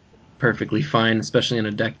perfectly fine, especially in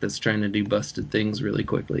a deck that's trying to do busted things really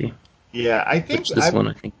quickly, Yeah. I think which this one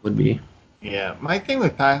I think would be. yeah. My thing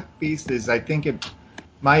with Pack Beast is I think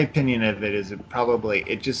my opinion of it is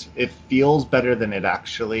it feels better than it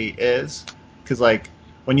actually is because like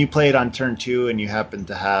when you play it on turn two and you happen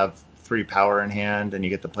to have 3 power in hand and you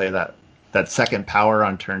get to play that second power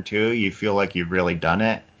on turn two, you feel like you've really done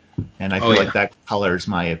it, and I Oh feel like yeah, that colors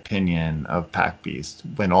my opinion of Pack Beast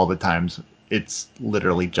when all the times it's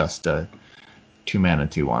literally just a 2 mana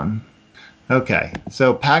 2/1. Okay,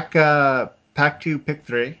 so pack two, pick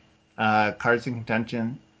three. Cards in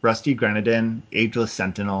contention: Rusty Grenadin, Ageless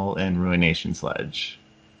Sentinel, and Ruination Sledge.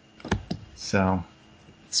 So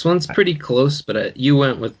this one's pretty close, but you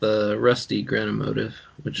went with the Rusty Granamotive,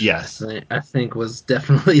 which yes, I think was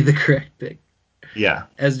definitely the correct pick. yeah,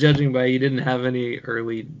 As judging by you didn't have any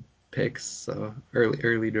early picks, so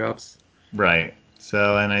early drops. right.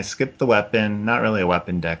 So and I skipped the weapon. Not really a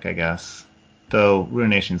weapon deck, I guess. Though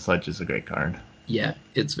Ruination Sledge is a great card. Yeah,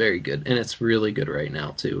 it's very good, and it's really good right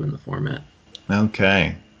now too in the format.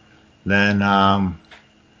 Okay, then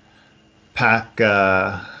pack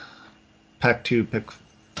pack two, pick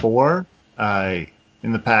four. Uh,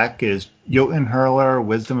 in the pack is Jotun Hurler,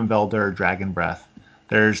 Wisdom of Elder, Dragon Breath.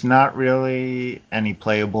 There's not really any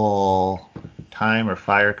playable time or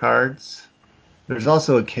fire cards. There's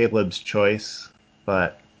also a Caleb's Choice,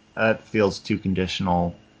 but that feels too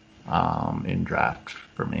conditional in draft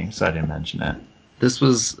for me, so I didn't mention it. This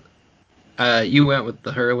was you went with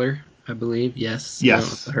the hurler, I believe. Yes, you went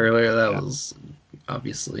with the Yes. hurler. That Yeah. was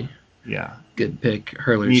obviously Yeah. good pick.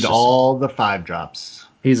 Hurler's Need just all the 5 drops.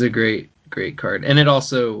 he's a great card, and it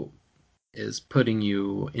also is putting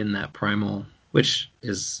you in that primal, which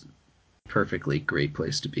is perfectly great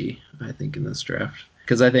place to be. I think in this draft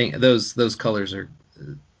because I think those colors are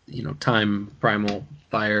time primal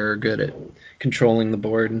fire are good at controlling the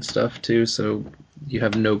board and stuff too. So you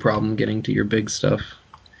have no problem getting to your big stuff,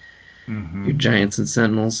 Hmm. your giants and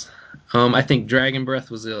sentinels. I think Dragon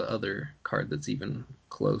Breath was the other card that's even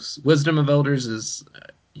close. Wisdom of Elders is,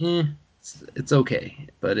 it's okay,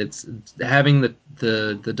 but it's having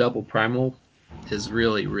the double primal. is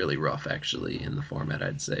really, really rough, actually, in the format,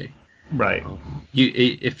 I'd say. Right.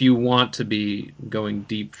 If you want to be going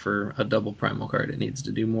deep for a double primal card, it needs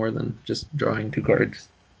to do more than just drawing 2 cards.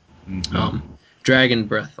 Dragon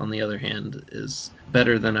Breath, on the other hand, is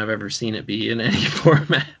better than I've ever seen it be in any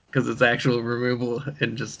format because it's actual removal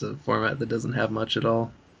in just a format that doesn't have much at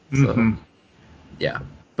all. So, yeah.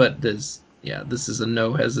 But this is a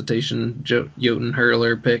no hesitation Jotun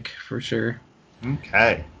Hurler pick for sure.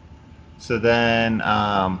 Okay. So then,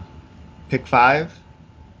 pick 5.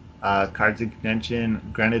 Cards in contention: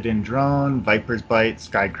 Grenadin Drone, Viper's Bite,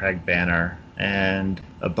 Skycrag Banner, and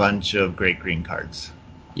a bunch of great green cards.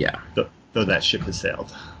 Yeah. Though that ship has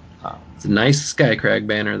sailed. It's a nice Skycrag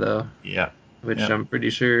Banner, though. Yeah. Which I'm pretty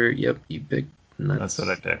sure, you picked. That's what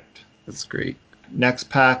I picked. That's great. Next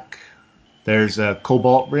pack, there's a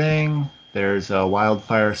Cobalt Ring, there's a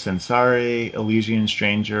Wildfire Sensari, Elysian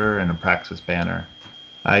Stranger, and a Praxis Banner.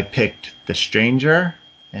 I picked the Stranger,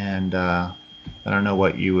 and I don't know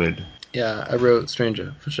what you would. Yeah, I wrote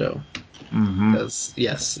Stranger for sure. Mm-hmm. Because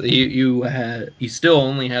yes, you still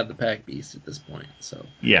only had the pack beast at this point. So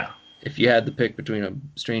yeah, if you had to pick between a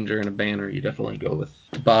Stranger and a Banner, you definitely go with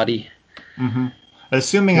the body. Mm-hmm.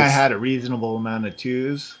 Assuming I had a reasonable amount of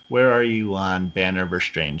 2s, where are you on Banner versus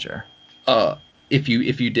Stranger? If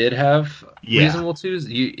you did have reasonable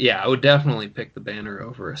 2s, I would definitely pick the Banner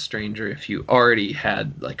over a Stranger if you already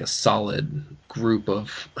had like a solid group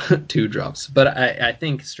of 2-drops. But I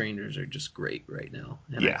think Strangers are just great right now,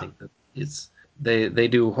 and I think that they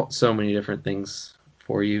do so many different things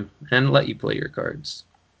for you and let you play your cards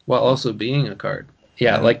while also being a card.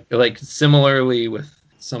 Yeah, like similarly with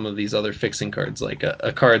some of these other fixing cards, like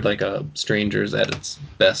a card like a Stranger's at its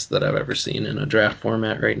best that I've ever seen in a draft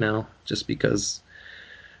format right now, just because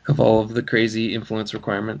of all of the crazy influence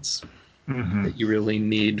requirements that you really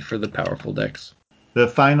need for the powerful decks. The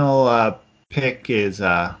final pick is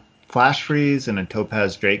Flash Freeze and a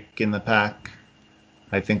Topaz Drake in the pack.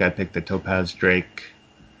 I think I picked the Topaz Drake,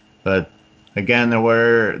 but again,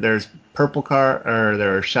 there's purple card or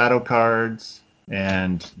there are shadow cards,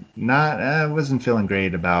 and I wasn't feeling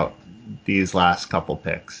great about these last couple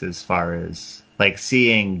picks as far as like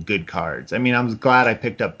seeing good cards. I mean, I'm glad I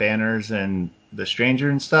picked up Banners and the Stranger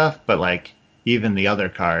and stuff, but like even the other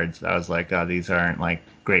cards, I was like, oh, these aren't like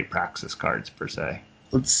great Praxis cards per se.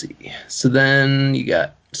 Let's see. So then you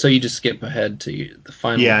just skip ahead to the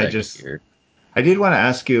final deck here. I did want to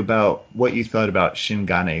ask you about what you thought about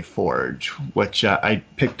Shingane Forge, which I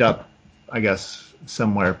picked up, I guess,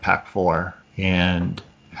 somewhere pack 4. And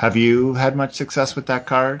have you had much success with that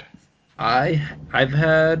card? I've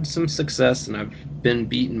had some success and I've been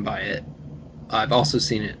beaten by it. I've also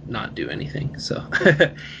seen it not do anything. So,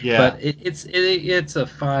 Yeah. but it's a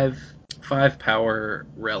five power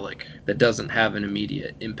relic that doesn't have an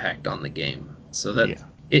immediate impact on the game. So that Yeah.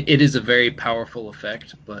 it is a very powerful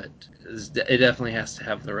effect, but it definitely has to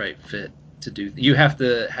have the right fit to do. You have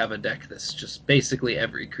to have a deck that's just basically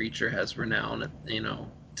every creature has renown,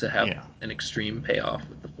 to have Yeah. an extreme payoff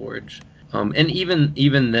with the forge. And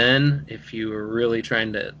even then, if you are really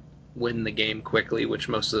trying to win the game quickly, which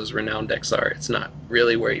most of those renowned decks are, it's not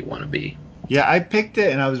really where you want to be. Yeah, I picked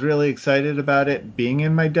it and I was really excited about it being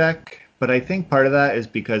in my deck, but I think part of that is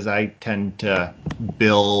because I tend to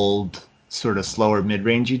build sort of slower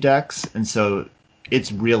mid-rangey decks, and so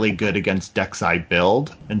it's really good against decks I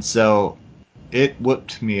build. And so it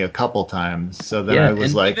whooped me a couple times. So then I Yeah,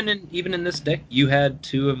 was and like, even in this deck, you had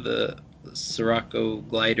 2 of the Sirocco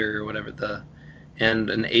Glider or whatever and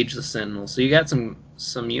an Ageless Sentinel. So you got some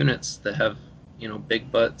units that have big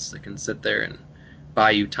butts that can sit there and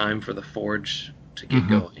buy you time for the forge to get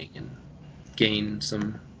going and gain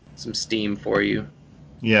some steam for you.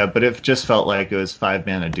 yeah, but it just felt like it was 5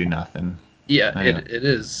 mana do nothing. Yeah, Anyway. it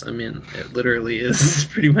is. I mean, it literally is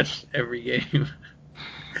pretty much every game.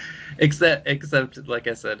 Except like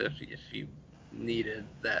I said, if you needed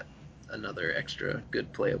that another extra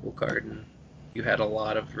good playable card and you had a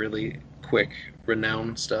lot of really quick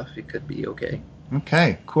renown stuff, it could be okay.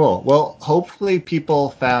 Okay, cool. Well, hopefully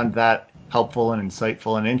people found that helpful and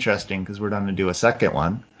insightful and interesting because we're going to do a second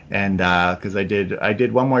one. And because I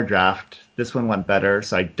did one more draft. This one went better,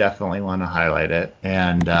 so I definitely want to highlight it.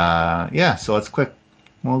 And yeah, so let's quick.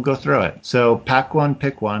 We'll go through it. So pack 1,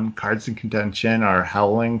 pick 1. Cards in contention are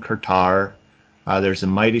Howling Kurtar. There's a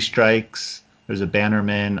Mighty Strikes. There's a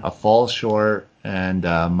Bannerman, a Fall Short, and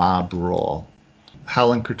a Mob Rule.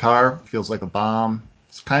 Howling Qatar feels like a bomb.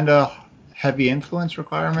 It's kind of heavy influence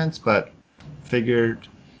requirements, but figured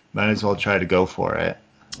might as well try to go for it.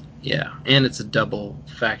 Yeah, and it's a double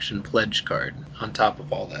faction pledge card on top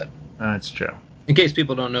of all that. That's true. In case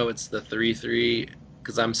people don't know, it's the 3/3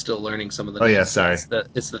 because I'm still learning some of the Oh yeah, names. sorry.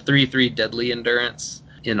 It's the 3/3 Deadly Endurance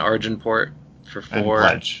in Argenport for And 4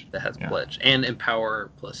 pledge. that has Yeah. pledge and empower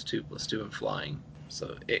 +2/+2 in flying.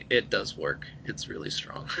 So it does work. It's really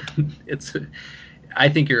strong. I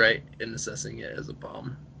think you're right in assessing it as a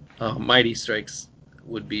bomb. Mighty Strikes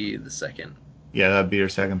would be the second. Yeah, that'd be your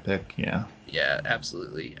second pick. Yeah. Yeah,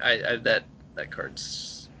 absolutely. That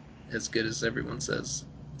card's as good as everyone says.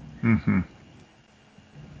 Mm-hmm.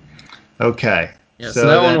 Okay. Yeah, so So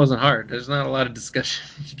that one then, wasn't hard. There's not a lot of discussion.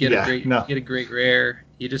 yeah, no. You get a great rare.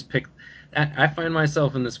 You just pick. I find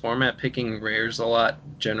myself in this format picking rares a lot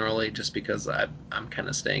generally, just because I'm kind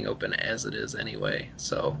of staying open as it is anyway.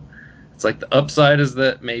 So it's like the upside is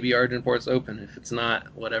that maybe Argenport's open. If it's not,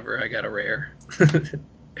 whatever, I got a rare.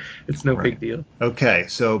 It's no Right. big deal. Okay,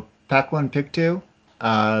 so pack one, pick two.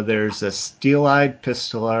 There's a Steel-Eyed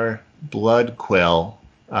Pistolar, Blood Quill,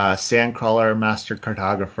 Sandcrawler, Master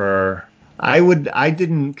Cartographer. I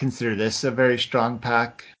didn't consider this a very strong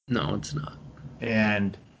pack, No, it's not.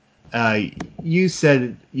 and uh, you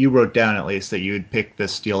said you wrote down at least that you would pick the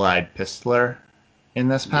Steel-Eyed Pistolar in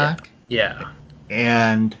this Yeah, pack, yeah,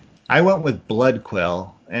 and I went with Blood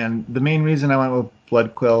Quill. And the main reason I went with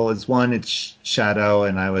Blood Quill is one, it's Shadow,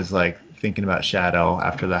 and I was like thinking about Shadow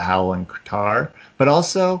after the Howling Qatar, but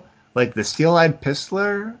also like the Steel-Eyed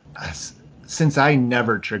Pistolar. Since I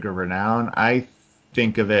never trigger Renown, I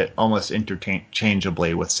think of it almost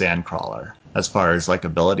interchangeably with Sandcrawler as far as like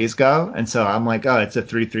abilities go. And so I'm like, oh, it's a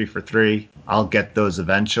 3/3 for 3. I'll get those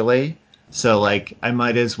eventually. So like I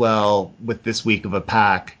might as well with this week of a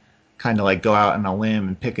pack kind of like go out on a limb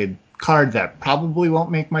and pick a card that probably won't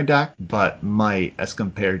make my deck, but might as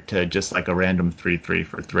compared to just like a random 3/3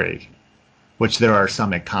 for 3, which there are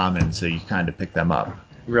some at common, so you kind of pick them up.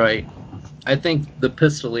 right. I think the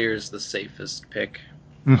Pistolier is the safest pick,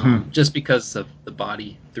 Mm-hmm. just because of the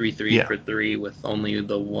body 3/3 Yeah. for 3 with only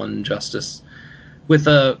the one justice, with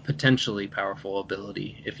a potentially powerful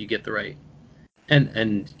ability if you get the right.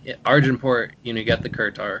 And Argenport, you got the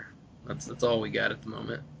Kurtar. That's all we got at the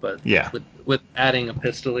moment. But Yeah. with adding a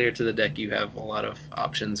Pistolier to the deck, you have a lot of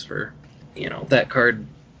options for that card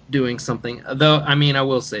doing something. Though I mean, I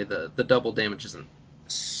will say the double damage isn't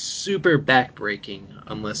super backbreaking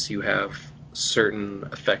unless you have certain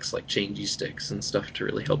effects like changey sticks and stuff to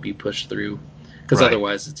really help you push through. Because Right.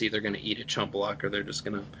 otherwise, it's either going to eat a chump block or they're just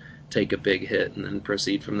going to take a big hit and then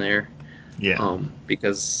proceed from there. Yeah.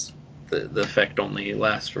 Because the effect only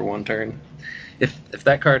lasts for one turn. If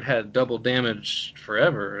that card had double damage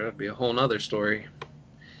forever, it'd be a whole nother story.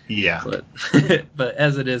 Yeah. But but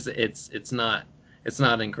as it is, it's not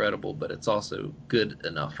incredible, but it's also good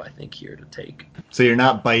enough, I think, here to take. So you're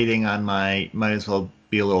not biting on my might as well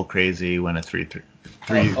be a little crazy when a 3/3.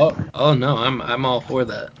 Oh no, I'm all for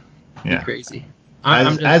that. Be Yeah. crazy.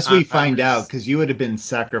 As we I'm find out, just because you would have been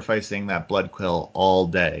sacrificing that blood quill all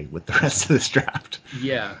day with the rest of this draft.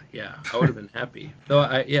 yeah. I would have been happy though.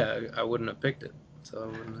 I wouldn't have picked it, so I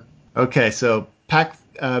wouldn't have. Okay, so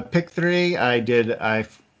pick three. I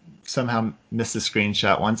somehow missed the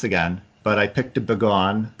screenshot once again, but I picked a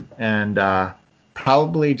Bagon, and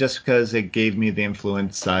probably just because it gave me the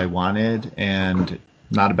influence I wanted, and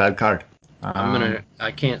not a bad card.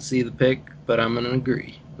 I can't see the pick, but I'm gonna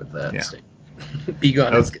agree with that Yeah. statement. Be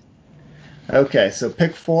gone is Okay. good. Okay, so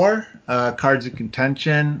pick four cards of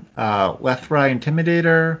contention: Lethrai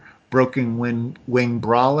Intimidator, Broken Wing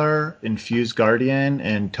Brawler, Infused Guardian,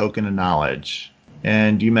 and Token of Knowledge.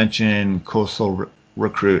 And you mentioned Coastal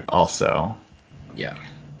Recruit also. Yeah,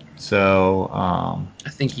 So I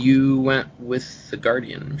think you went with the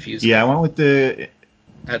Guardian, Infused yeah, I Guardian. went with the.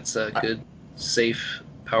 That's a good, safe,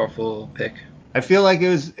 powerful pick. I feel like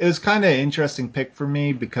it was kind of interesting pick for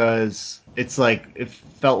me because it's like it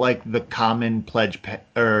felt like the common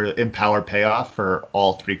or empower payoff for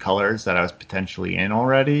all three colors that I was potentially in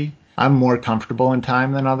already. I'm more comfortable in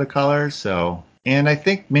time than other colors, so and I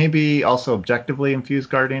think maybe also objectively Infused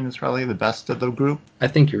Guardian is probably the best of the group. I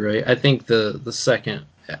think you're right. I think the second,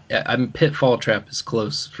 Pitfall Trap is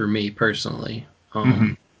close for me personally.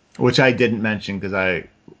 Hmm. Which I didn't mention because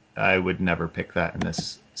I would never pick that in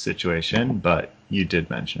this situation, but you did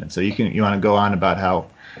mention it. So you want to go on about how.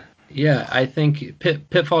 Yeah, I think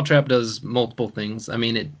Pitfall Trap does multiple things. I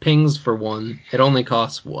mean, it pings for one. It only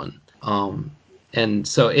costs one. And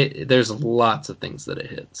so there's lots of things that it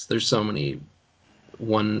hits. There's so many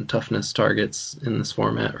one toughness targets in this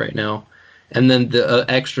format right now. And then the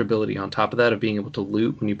extra ability on top of that of being able to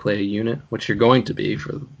loot when you play a unit, which you're going to be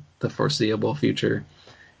for the foreseeable future,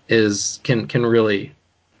 can really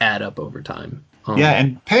add up over time. Yeah,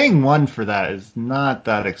 and paying one for that is not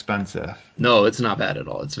that expensive. No, it's not bad at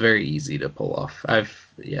all. It's very easy to pull off.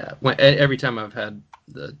 yeah, every time I've had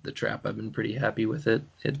the trap, I've been pretty happy with it.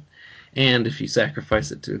 And if you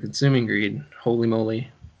sacrifice it to a consuming greed, holy moly,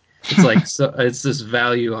 it's like it's this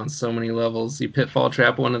value on so many levels. You pitfall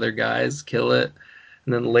trap one of their guys, kill it,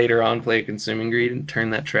 and then later on play a consuming greed and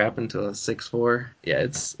turn that trap into a 6/4. Yeah,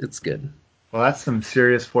 it's good. Well, that's some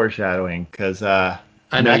serious foreshadowing because I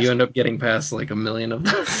know you end up getting past like a million of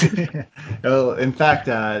them. well, in fact,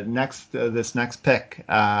 this next pick,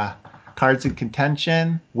 cards in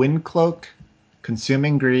contention: Windcloak,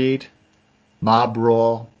 Consuming Greed, Mob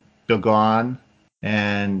Rule, Dogon,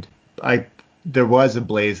 and I. There was a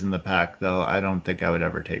Blaze in the pack, though. I don't think I would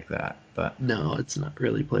ever take that. But No, it's not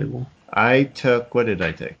really playable. I took. What did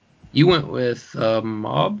I take? You went with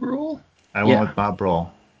Mob Rule? I went with Mob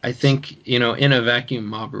Rule. I think, in a vacuum,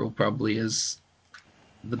 Mob Rule probably is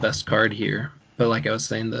the best card here. But like I was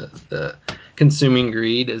saying, the Consuming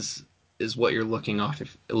Greed is what you're looking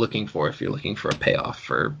for if you're looking for a payoff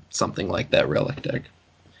for something like that relic deck.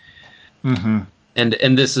 Mm-hmm.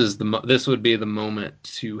 And this would be the moment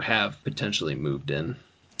to have potentially moved in.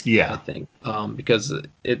 Yeah, I think because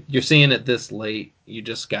you're seeing it this late. You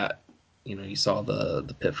just got, you saw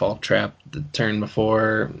the pitfall trap the turn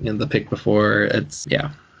before and the pick before. It's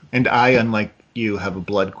and I, unlike you, have a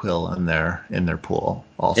Blood Quill in their pool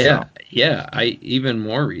also. Yeah. I even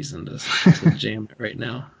more reason to jam it right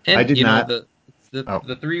now. And I did not. The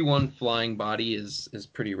 3/1 flying body is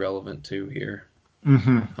pretty relevant too here.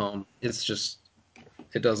 Mm-hmm. It's just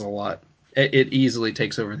it does a lot. It easily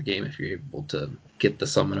takes over the game if you're able to get the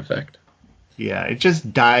summon effect. Yeah, it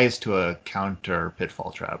just dies to a counter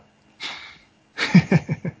pitfall trap.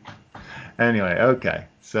 Anyway, okay.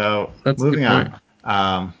 So That's moving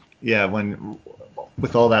on. Yeah,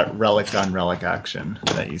 with all that relic on relic action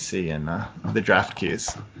that you see in the draft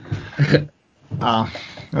keys.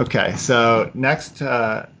 Okay, so next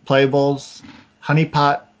playables,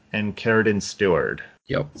 Honeypot and Carradine Steward.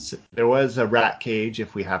 Yep. So there was a Rat Cage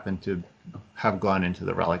if we happen to have gone into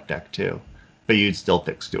the relic deck too, but you'd still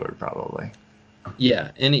pick Steward probably.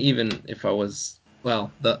 Yeah, and even if I was,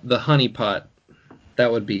 well, the Honeypot,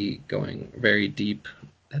 that would be going very deep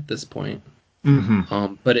at this point.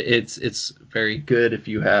 Mm-hmm. But it's very good if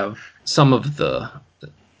you have some of the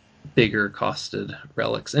bigger costed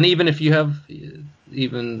relics, and even if you have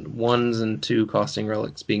even 1s and 2 costing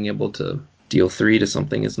relics, being able to deal 3 to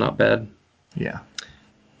something is not bad. Yeah.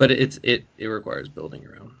 But it requires building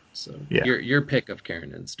around. So yeah. your pick of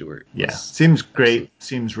Carradine Steward. Seems great.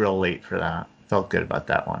 Seems real late for that. Felt good about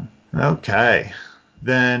that one. Okay.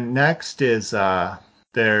 Then next is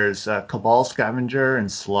there's Cabal Scavenger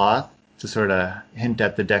and Sloth to sort of hint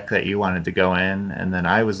at the deck that you wanted to go in, and then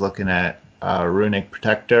I was looking at Runic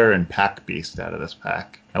Protector and Pack Beast out of this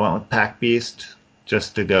pack. I went with Pack Beast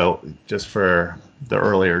just for the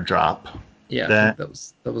earlier drop. Yeah, I think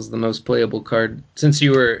that was the most playable card since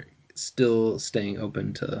you were still staying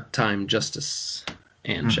open to Time, Justice,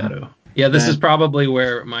 and Shadow. Yeah, this is probably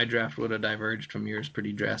where my draft would have diverged from yours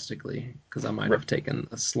pretty drastically because I might have taken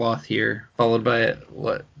a Sloth here, followed by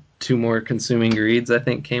 2 more Consuming Greeds, I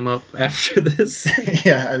think, came up after this.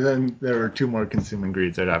 Yeah, and then there were 2 more Consuming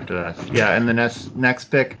Greeds right after that. Yeah, and the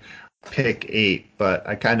next pick 8, but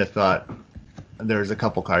I kind of thought there's a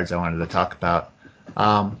couple cards I wanted to talk about.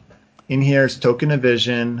 In here is Token of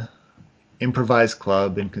Vision, Improvised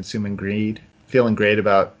Club, and Consuming Greed. Feeling great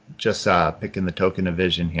about just picking the Token of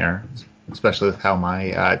Vision here, especially with how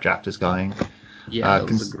my draft is going. Yeah, that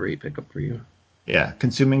was a great pickup for you. Yeah,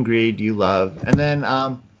 Consuming Greed, you love. And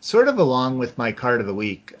then sort of along with my card of the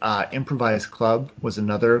week, Improvised Club was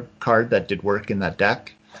another card that did work in that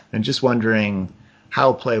deck. And just wondering,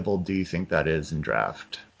 how playable do you think that is in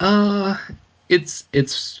draft?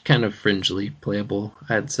 It's kind of fringely playable,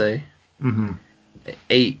 I'd say. Mm-hmm.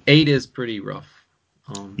 8 is pretty rough.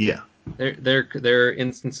 Yeah. There are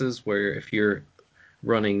instances where if you're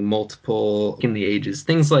running multiple in the ages,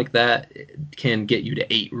 things like that can get you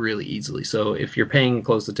to 8 really easily. So if you're paying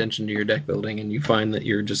close attention to your deck building and you find that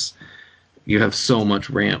you have so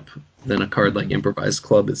much ramp, then a card like Improvised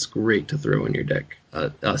Club is great to throw in your deck.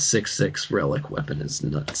 A 6/6 relic weapon is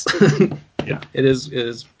nuts. Yeah. It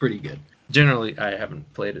is pretty good. Generally, I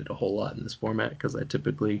haven't played it a whole lot in this format because I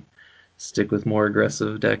typically stick with more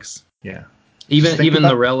aggressive decks. Yeah. Even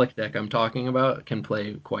the relic deck I'm talking about can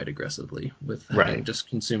play quite aggressively with having just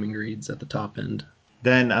Consuming Greeds at the top end.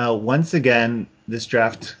 Then once again, this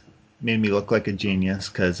draft made me look like a genius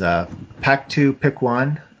because pack 2, pick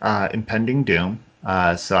 1, Impending Doom.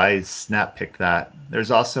 So I snap picked that.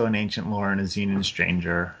 There's also an Ancient Lore and a Xenon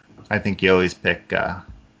Stranger. I think you always pick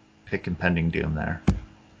Impending Doom there.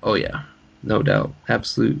 Oh yeah, no doubt,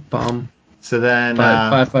 absolute bomb. So then,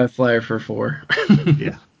 5/5 flyer for 4.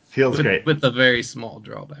 yeah, feels great. With a very small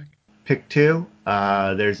drawback. Pick 2.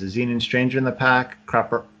 There's a Xenon Stranger in the pack,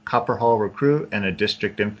 Copperhall Recruit, and a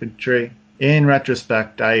District Infantry. In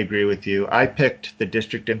retrospect, I agree with you. I picked the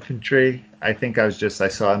District Infantry. I think I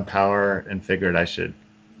saw Empower and figured I should,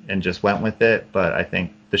 and just went with it. But I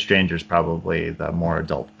think the Stranger's probably the more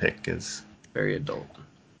adult pick. Is Very adult.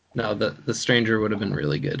 No, the Stranger would have been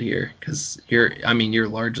really good here because you're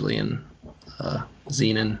largely in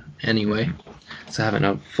Xenon anyway. So having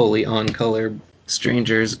a fully on-color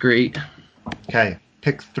Stranger is great. Okay,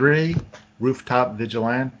 pick 3, Rooftop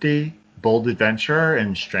Vigilante, Bold Adventurer,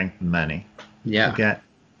 and Strength Many. Yeah, Again,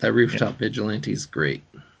 that Rooftop Vigilante is great.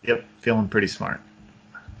 Yep, feeling pretty smart.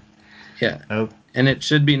 Yeah. Oh, and it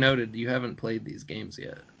should be noted, you haven't played these games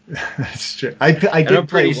yet. That's true. I did I'm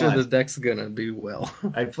pretty play sure one. the deck's gonna do well.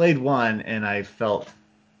 I played one, and it felt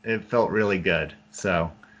really good.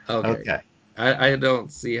 So, okay. I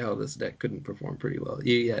don't see how this deck couldn't perform pretty well.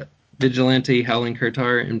 Yeah, Vigilante, Howling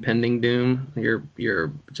Kurtar, Impending Doom.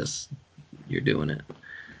 You're doing it.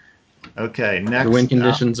 Okay, next. The win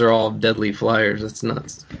conditions are all deadly flyers. That's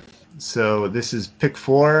nuts. So this is pick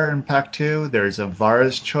 4 in pack 2. There's a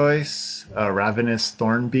Vara's Choice, a Ravenous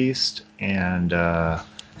Thorn Beast, and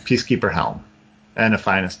Peacekeeper Helm, and a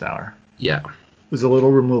Finest Hour. Yeah. It was a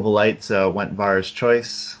little removal light, so went Vara's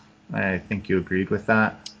Choice. I think you agreed with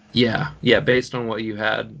that. Yeah. Based on what you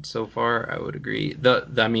had so far, I would agree.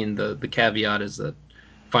 The caveat is that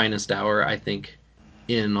Finest Hour, I think,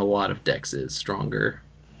 in a lot of decks is stronger.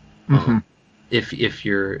 Mm-hmm. If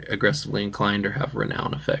you're aggressively inclined or have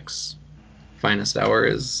renown effects, Finest Hour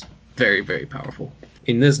is very, very powerful.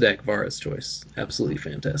 In this deck, Vara's Choice, absolutely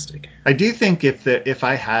fantastic. I do think if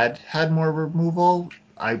I had more removal,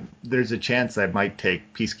 there's a chance I might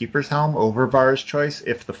take Peacekeeper's Helm over Vara's Choice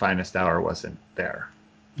if the Finest Hour wasn't there.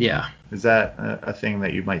 Yeah. Is that a thing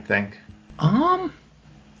that you might think?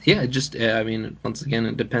 Yeah, once again,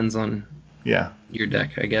 it depends on your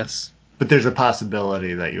deck, I guess. But there's a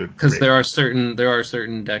possibility that you would, because there are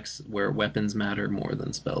certain decks where weapons matter more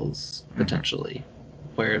than spells potentially,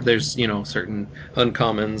 where there's certain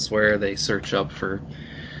uncommons where they search up for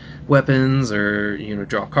weapons or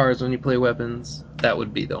draw cards when you play weapons. That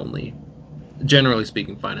would be the only. Generally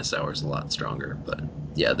speaking, Finest Hour is a lot stronger, but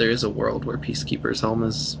yeah, there is a world where Peacekeeper's Helm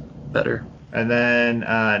is better. And then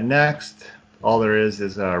next, all there is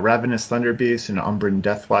a Ravenous Thunderbeast and an Umbran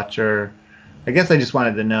Deathwatcher. I guess I just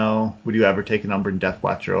wanted to know, would you ever take an Umbran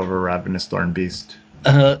Deathwatcher over a Ravenous Thornbeast?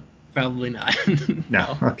 Probably not.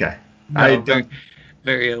 No. Okay. No, I don't.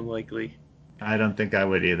 Very unlikely. I don't think I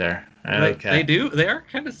would either. Okay. They are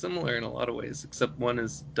kind of similar in a lot of ways, except one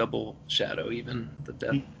is double shadow, even the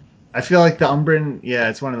death. I feel like the Umbran,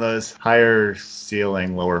 it's one of those higher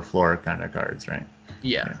ceiling, lower floor kind of cards, right?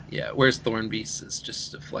 Yeah. Whereas Thornbeast is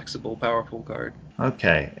just a flexible, powerful card.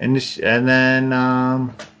 Okay, and then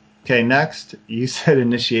next you said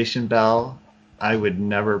Initiation Bell. I would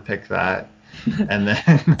never pick that. And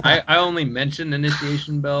then I only mentioned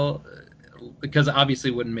Initiation Bell because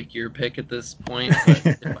obviously it wouldn't make your pick at this point.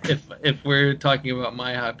 But if we're talking about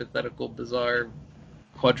my hypothetical bizarre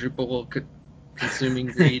quadruple consuming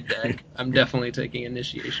greed deck, I'm definitely taking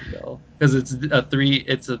Initiation Bell because it's a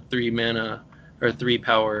 3 mana or 3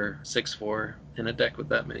 power 6/4 in a deck with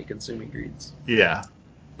that many consuming greeds. Yeah.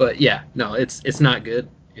 But yeah, no, it's not good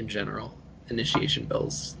in general. Initiation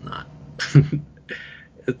Bell's not.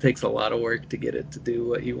 It takes a lot of work to get it to do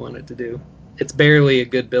what you want it to do. It's barely a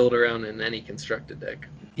good build around in any constructed deck.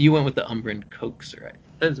 You went with the Umbran Coaxer,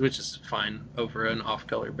 which is fine over an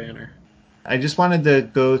off-color banner. I just wanted to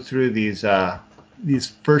go through these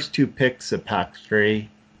first 2 picks of pack 3.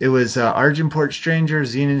 It was Argenport Stranger,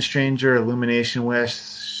 Xenon Stranger, Illumination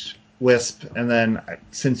Wisp, and then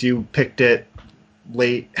since you picked it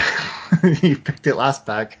late, you picked it last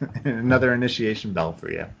pack, another Initiation Bell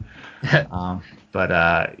for you.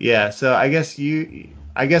 So I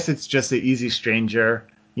guess it's just an easy Stranger.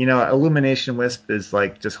 Illumination Wisp is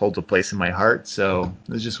just holds a place in my heart. So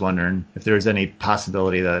I was just wondering if there was any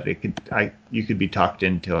possibility that you could be talked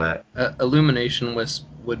into it. Illumination Wisp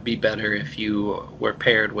would be better if you were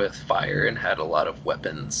paired with fire and had a lot of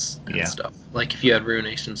weapons and stuff. Like if you had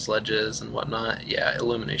Ruination Sledges and whatnot. Yeah,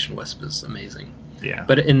 Illumination Wisp is amazing. Yeah.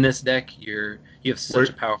 But in this deck, you have such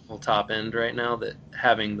a powerful top end right now that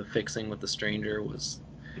having the fixing with the Stranger was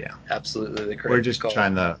absolutely the correct call. We're just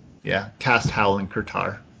trying to cast Howling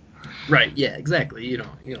Kurtar. Right. Yeah. Exactly. You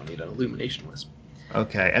don't need an Illumination Wisp.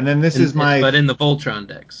 Okay, and then But in the Voltron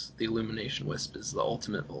decks, the Illumination Wisp is the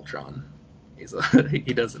ultimate Voltron.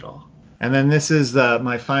 He does it all. And then this is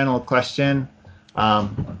my final question.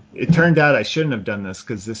 It turned out I shouldn't have done this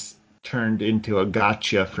because turned into a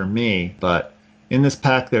gotcha for me. But in this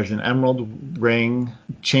pack, there's an Emerald Ring,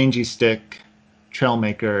 Changey Stick,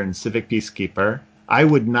 Trailmaker, and Civic Peacekeeper. I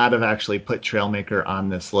would not have actually put Trailmaker on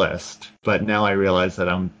this list, but now I realize that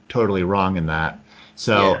I'm totally wrong in that.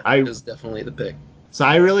 So Yeah, I it was definitely the pick. so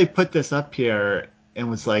I really put this up here and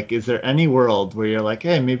was like, is there any world where you're like,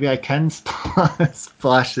 hey, maybe I can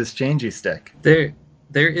splash this Changey Stick? There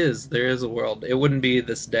is a world. It wouldn't be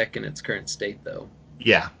this deck in its current state though.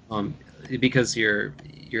 Yeah, Um, because your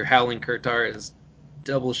Howling Kurtar is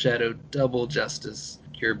double Shadow, double Justice.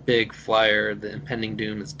 Your big flyer, the Impending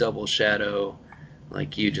Doom, is double Shadow.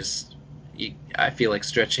 Like I feel like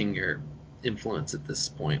stretching your influence at this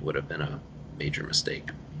point would have been a major mistake.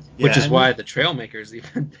 Which yeah, is and why the Trailmaker is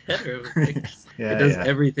even better of a pick. It yeah, does yeah,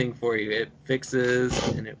 everything for you. It fixes,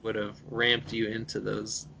 and it would have ramped you into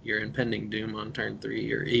your impending doom on turn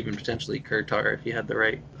 3, or even potentially Kurtar if you had the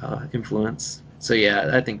right influence. So yeah,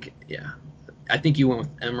 I think you went with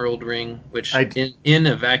Emerald Ring, which I in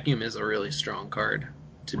a vacuum is a really strong card.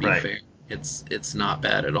 To be right. fair, it's not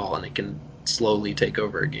bad at all, and it can slowly take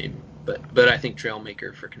over a game. But I think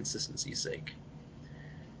Trailmaker, for consistency's sake,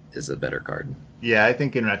 is a better card. Yeah, I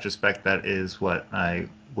think in retrospect that is what I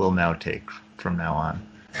will now take from now on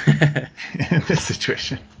in this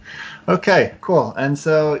situation. Okay, cool. And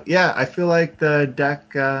so yeah, I feel like the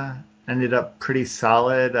deck ended up pretty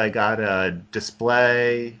solid. I got a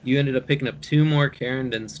display. You ended up picking up 2 more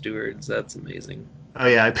Carrington Stewards. That's amazing. Oh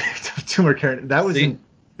yeah, I picked up two more characters. That was See, in.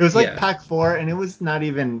 It was like yeah. pack four, and it was not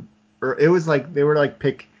even. Or it was like they were like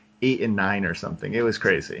pick 8 and 9 or something. It was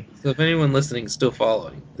crazy. So if anyone listening is still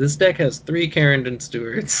following, this deck has 3 Carrington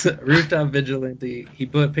Stewards, Rooftop Vigilante.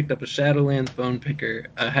 Picked up a Shadowlands Bone Picker,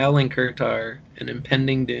 a Howling Kurtar, an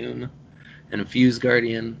Impending Doom, and a Fuse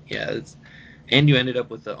Guardian. Yeah, and you ended up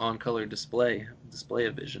with the on-color display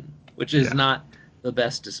of Vision, which is Yeah, not the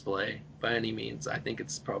best display by any means. I think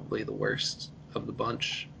it's probably the worst of the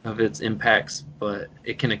bunch of its impacts, but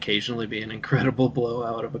it can occasionally be an incredible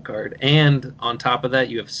blowout of a card. And on top of that,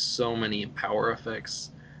 you have so many power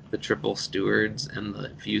effects. The triple stewards and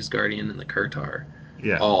the Fuse Guardian and the Kurtar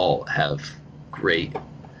yeah, all have great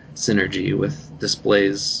synergy with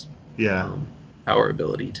displays yeah, um, power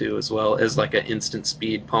ability too, as well as like an instant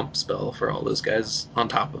speed pump spell for all those guys on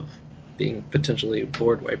top of being potentially a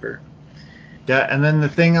board wiper. yeah. And then the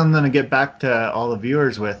thing I'm gonna get back to all the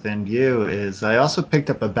viewers with and you is I also picked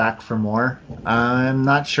up a Back for More. I'm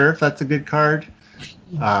not sure if that's a good card.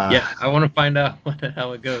 Yeah, I want to find out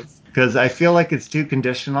how it goes. Because I feel like it's too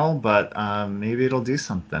conditional, but maybe it'll do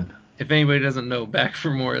something. If anybody doesn't know, Back for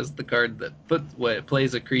More is the card that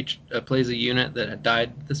plays a creature, plays a unit that had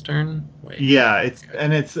died this turn. Wait, Yeah,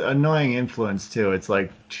 it's annoying influence too. It's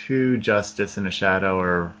like 2 justice and a shadow,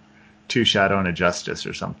 or 2 shadow and a justice,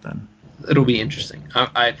 or something. it'll be interesting.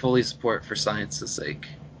 I fully support, for science's sake,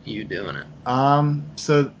 you doing it.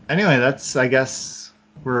 So anyway, that's I guess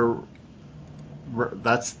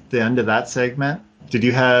that's the end of that segment. Did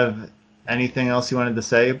you have anything else you wanted to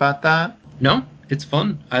say about that? No, it's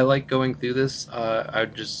fun. I like going through this. I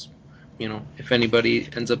just, if anybody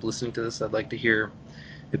ends up listening to this, I'd like to hear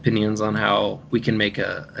opinions on how we can make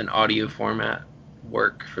an audio format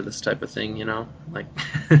work for this type of thing. Like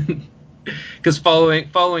because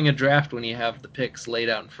following a draft when you have the picks laid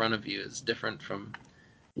out in front of you is different from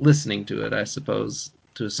listening to it, I suppose,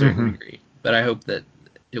 to a certain Hmm. degree. But I hope that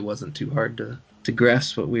it wasn't too hard to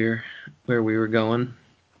grasp where we were going.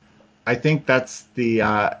 I think that's the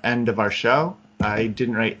end of our show. I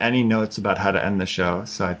didn't write any notes about how to end the show,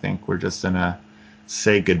 so I think we're just gonna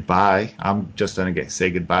say goodbye. I'm just gonna say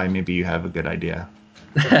goodbye. Maybe you have a good idea.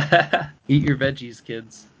 Eat your veggies,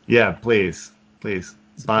 kids. Yeah, please, please.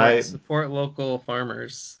 Support Bye. support local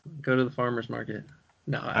farmers. Go to the farmers market.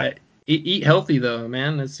 No, I, I eat healthy though,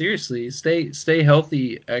 man. Seriously, stay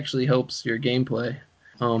healthy actually helps your gameplay.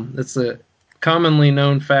 It's a commonly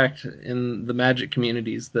known fact in the Magic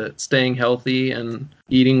communities that staying healthy and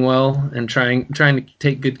eating well and trying to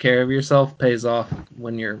take good care of yourself pays off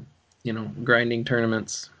when you're, grinding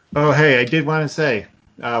tournaments. oh, hey, I did want to say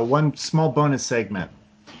one small bonus segment.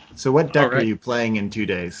 So, what All deck are right. you playing in 2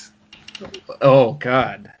 days? Oh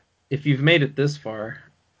God. If you've made it this far,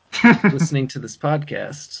 listening to this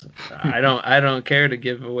podcast, I don't care to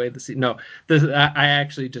give away the seat. No, I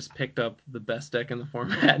actually just picked up the best deck in the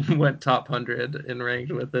format and went top 100 in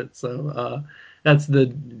ranked with it. So that's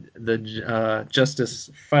the Justice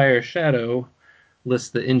Fire Shadow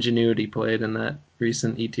list that Ingenuity played in that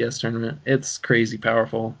recent ETS tournament. It's crazy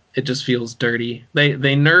powerful. It just feels dirty. They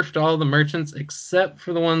nerfed all the merchants except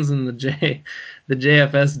for the ones in the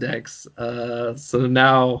JFS decks. So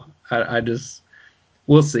now I just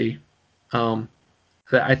we'll see. Um,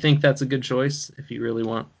 I think that's a good choice if you really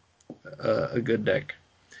want a good deck.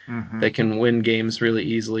 Mm-hmm. They can win games really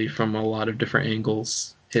easily from a lot of different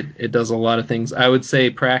angles. It does a lot of things. I would say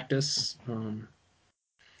practice,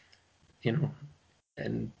 you know,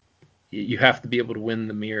 and you have to be able to win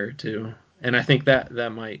the mirror too. And I think that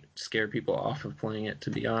might scare people off of playing it, to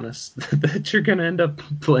be honest, that you're going to end up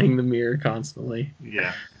playing the mirror constantly.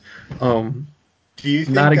 Yeah. Um, Do you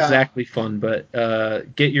Not think? exactly fun, but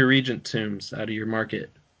get your Regent Tombs out of your market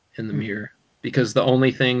in the mirror, because the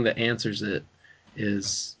only thing that answers it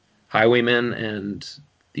is Highwaymen and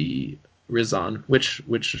the Rizon, which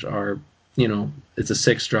are, it's a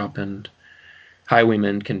 6-drop, and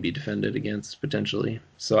Highwaymen can be defended against potentially.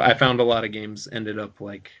 So I found a lot of games ended up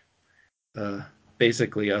like uh,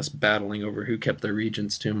 basically us battling over who kept the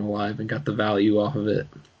Regent's Tomb alive and got the value off of it.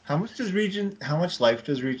 How much life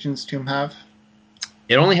does Regent's Tomb have?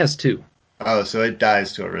 It only has 2. Oh, so it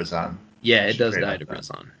dies to a Rizan. Yeah, I it should does trade die off to that.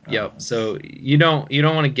 Rizon. Oh, Yep. So you don't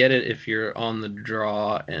want to get it if you're on the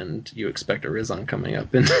draw and you expect a Rizon coming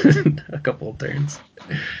up in a couple of turns.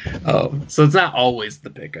 So it's not always the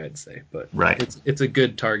pick, I'd say, but right. it's a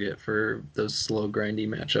good target for those slow grindy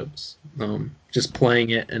matchups. Just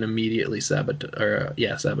playing it and immediately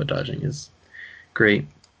sabotaging is great.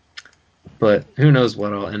 But who knows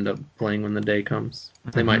what I'll end up playing when the day comes?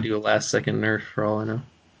 They might do a last second nerf for all I know.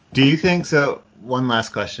 Do you think so? One last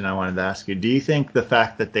question I wanted to ask you. Do you think the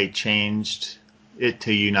fact that they changed it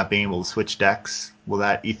to you not being able to switch decks,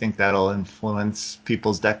 you think that'll influence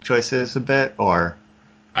people's deck choices a bit, or?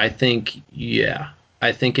 I think, yeah.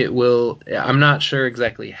 I think it will. I'm not sure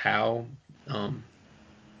exactly how. Um,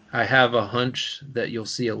 I have a hunch that you'll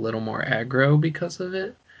see a little more aggro because of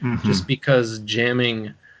it, Mm-hmm. just because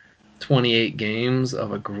jamming 28 games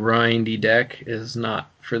of a grindy deck is not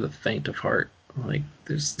for the faint of heart. Like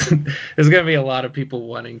there's gonna be a lot of people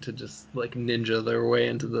wanting to just like ninja their way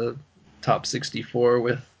into the top 64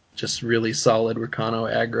 with just really solid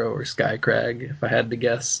Rakano aggro or Skycrag. If I had to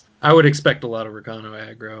guess, I would expect a lot of Rakano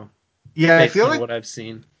aggro Yeah, I based feel on like what I've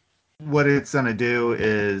seen. what it's gonna do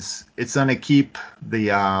is it's gonna keep the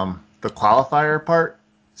qualifier part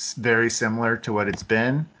very similar to what it's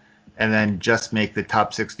been, and then just make the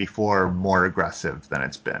top 64 more aggressive than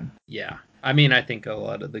it's been. Yeah, I mean, I think a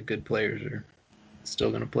lot of the good players are still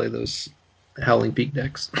going to play those Howling Peak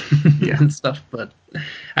decks Yeah. and stuff, but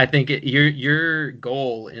I think your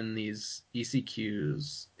goal in these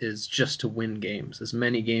ECQs is just to win games, as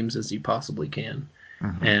many games as you possibly can,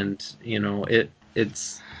 Mm-hmm. and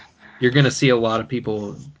it's you're going to see a lot of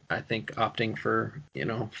people, I think, opting for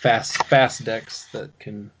fast decks that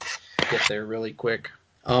can get there really quick.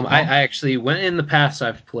 Well, I actually, when in the past,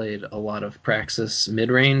 I've played a lot of Praxis mid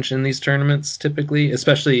range in these tournaments, typically,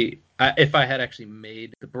 especially if I had actually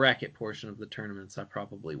made the bracket portion of the tournaments, I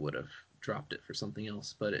probably would have dropped it for something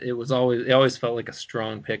else. But it always felt like a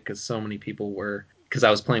strong pick because so many people were, because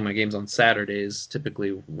I was playing my games on Saturdays,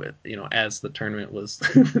 typically with, as the tournament was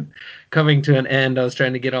coming to an end, I was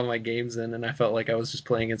trying to get all my games in, and I felt like I was just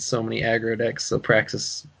playing against so many aggro decks. So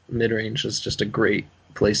Praxis mid range is just a great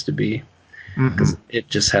place to be mm-hmm. because it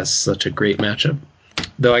just has such a great matchup.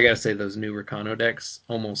 Though I gotta say, those new Rakano decks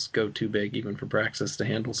almost go too big even for Praxis to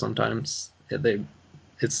handle sometimes.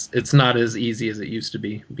 It's not as easy as it used to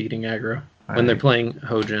be beating aggro when they're Right. playing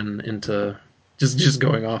Hojin into just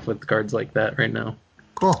going off with cards like that right now.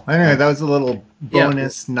 Cool. Anyway, that was a little Yeah,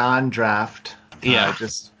 bonus non-draft. yeah,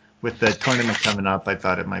 Just with the tournament coming up, I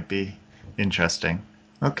thought it might be interesting.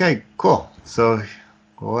 Okay, cool. So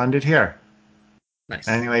we'll end it here. nice.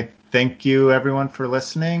 Anyway, thank you everyone for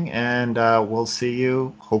listening, and we'll see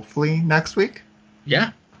you hopefully next week.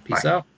 Yeah, peace Bye. out.